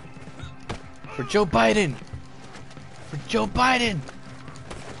Joe Biden. For Joe Biden.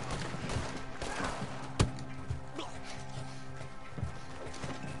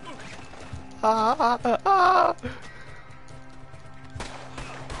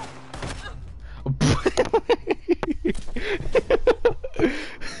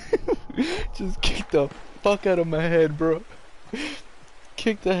 Just kick the fuck out of my head, bro.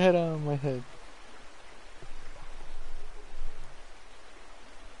 Kick the head out of my head.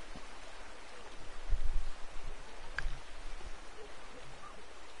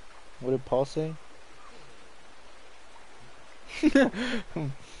 What did Paul say?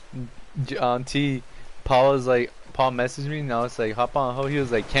 Paul messaged me and I was like, hop on. He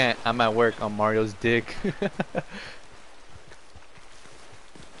was like, can't. I'm at work on Mario's dick.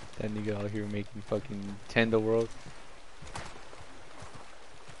 That nigga out here making fucking Nintendo World.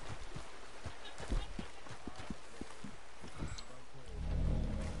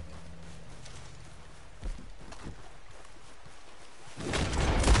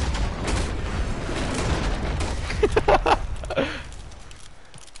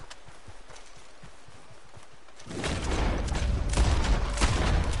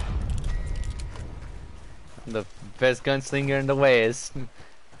 I'm the best gunslinger in the West.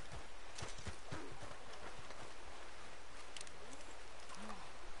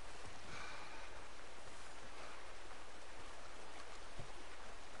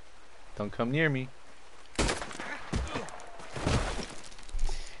 Don't come near me.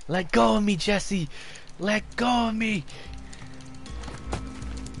 Let go of me, Jesse! Let go of me!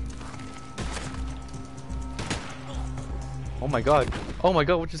 Oh my god. Oh my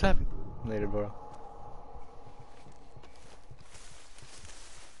god, what just happened? Later, bro.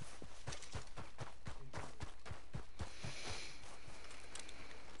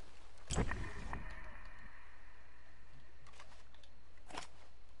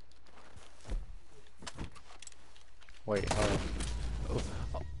 Wait, oh.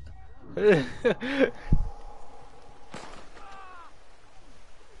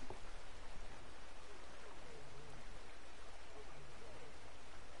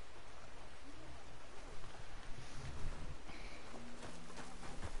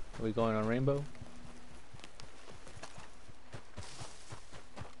 Are we going on Rainbow?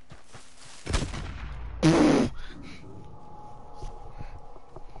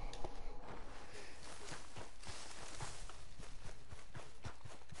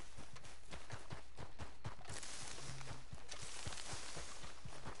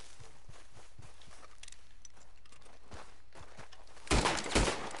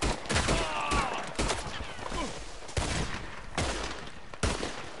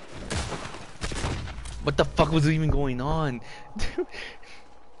 What the fuck was even going on?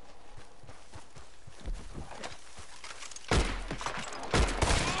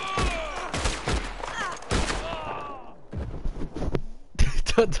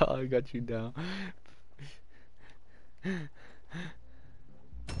 I got you down. Now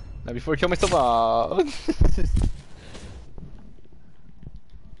before I kill myself off.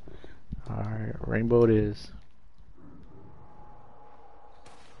 Alright, Rainbow it is.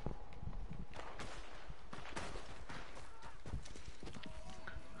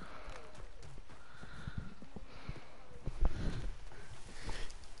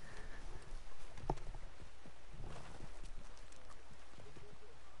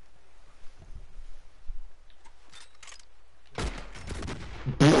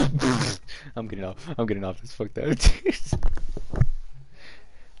 I'm getting off. I'm getting off this. Fuck that.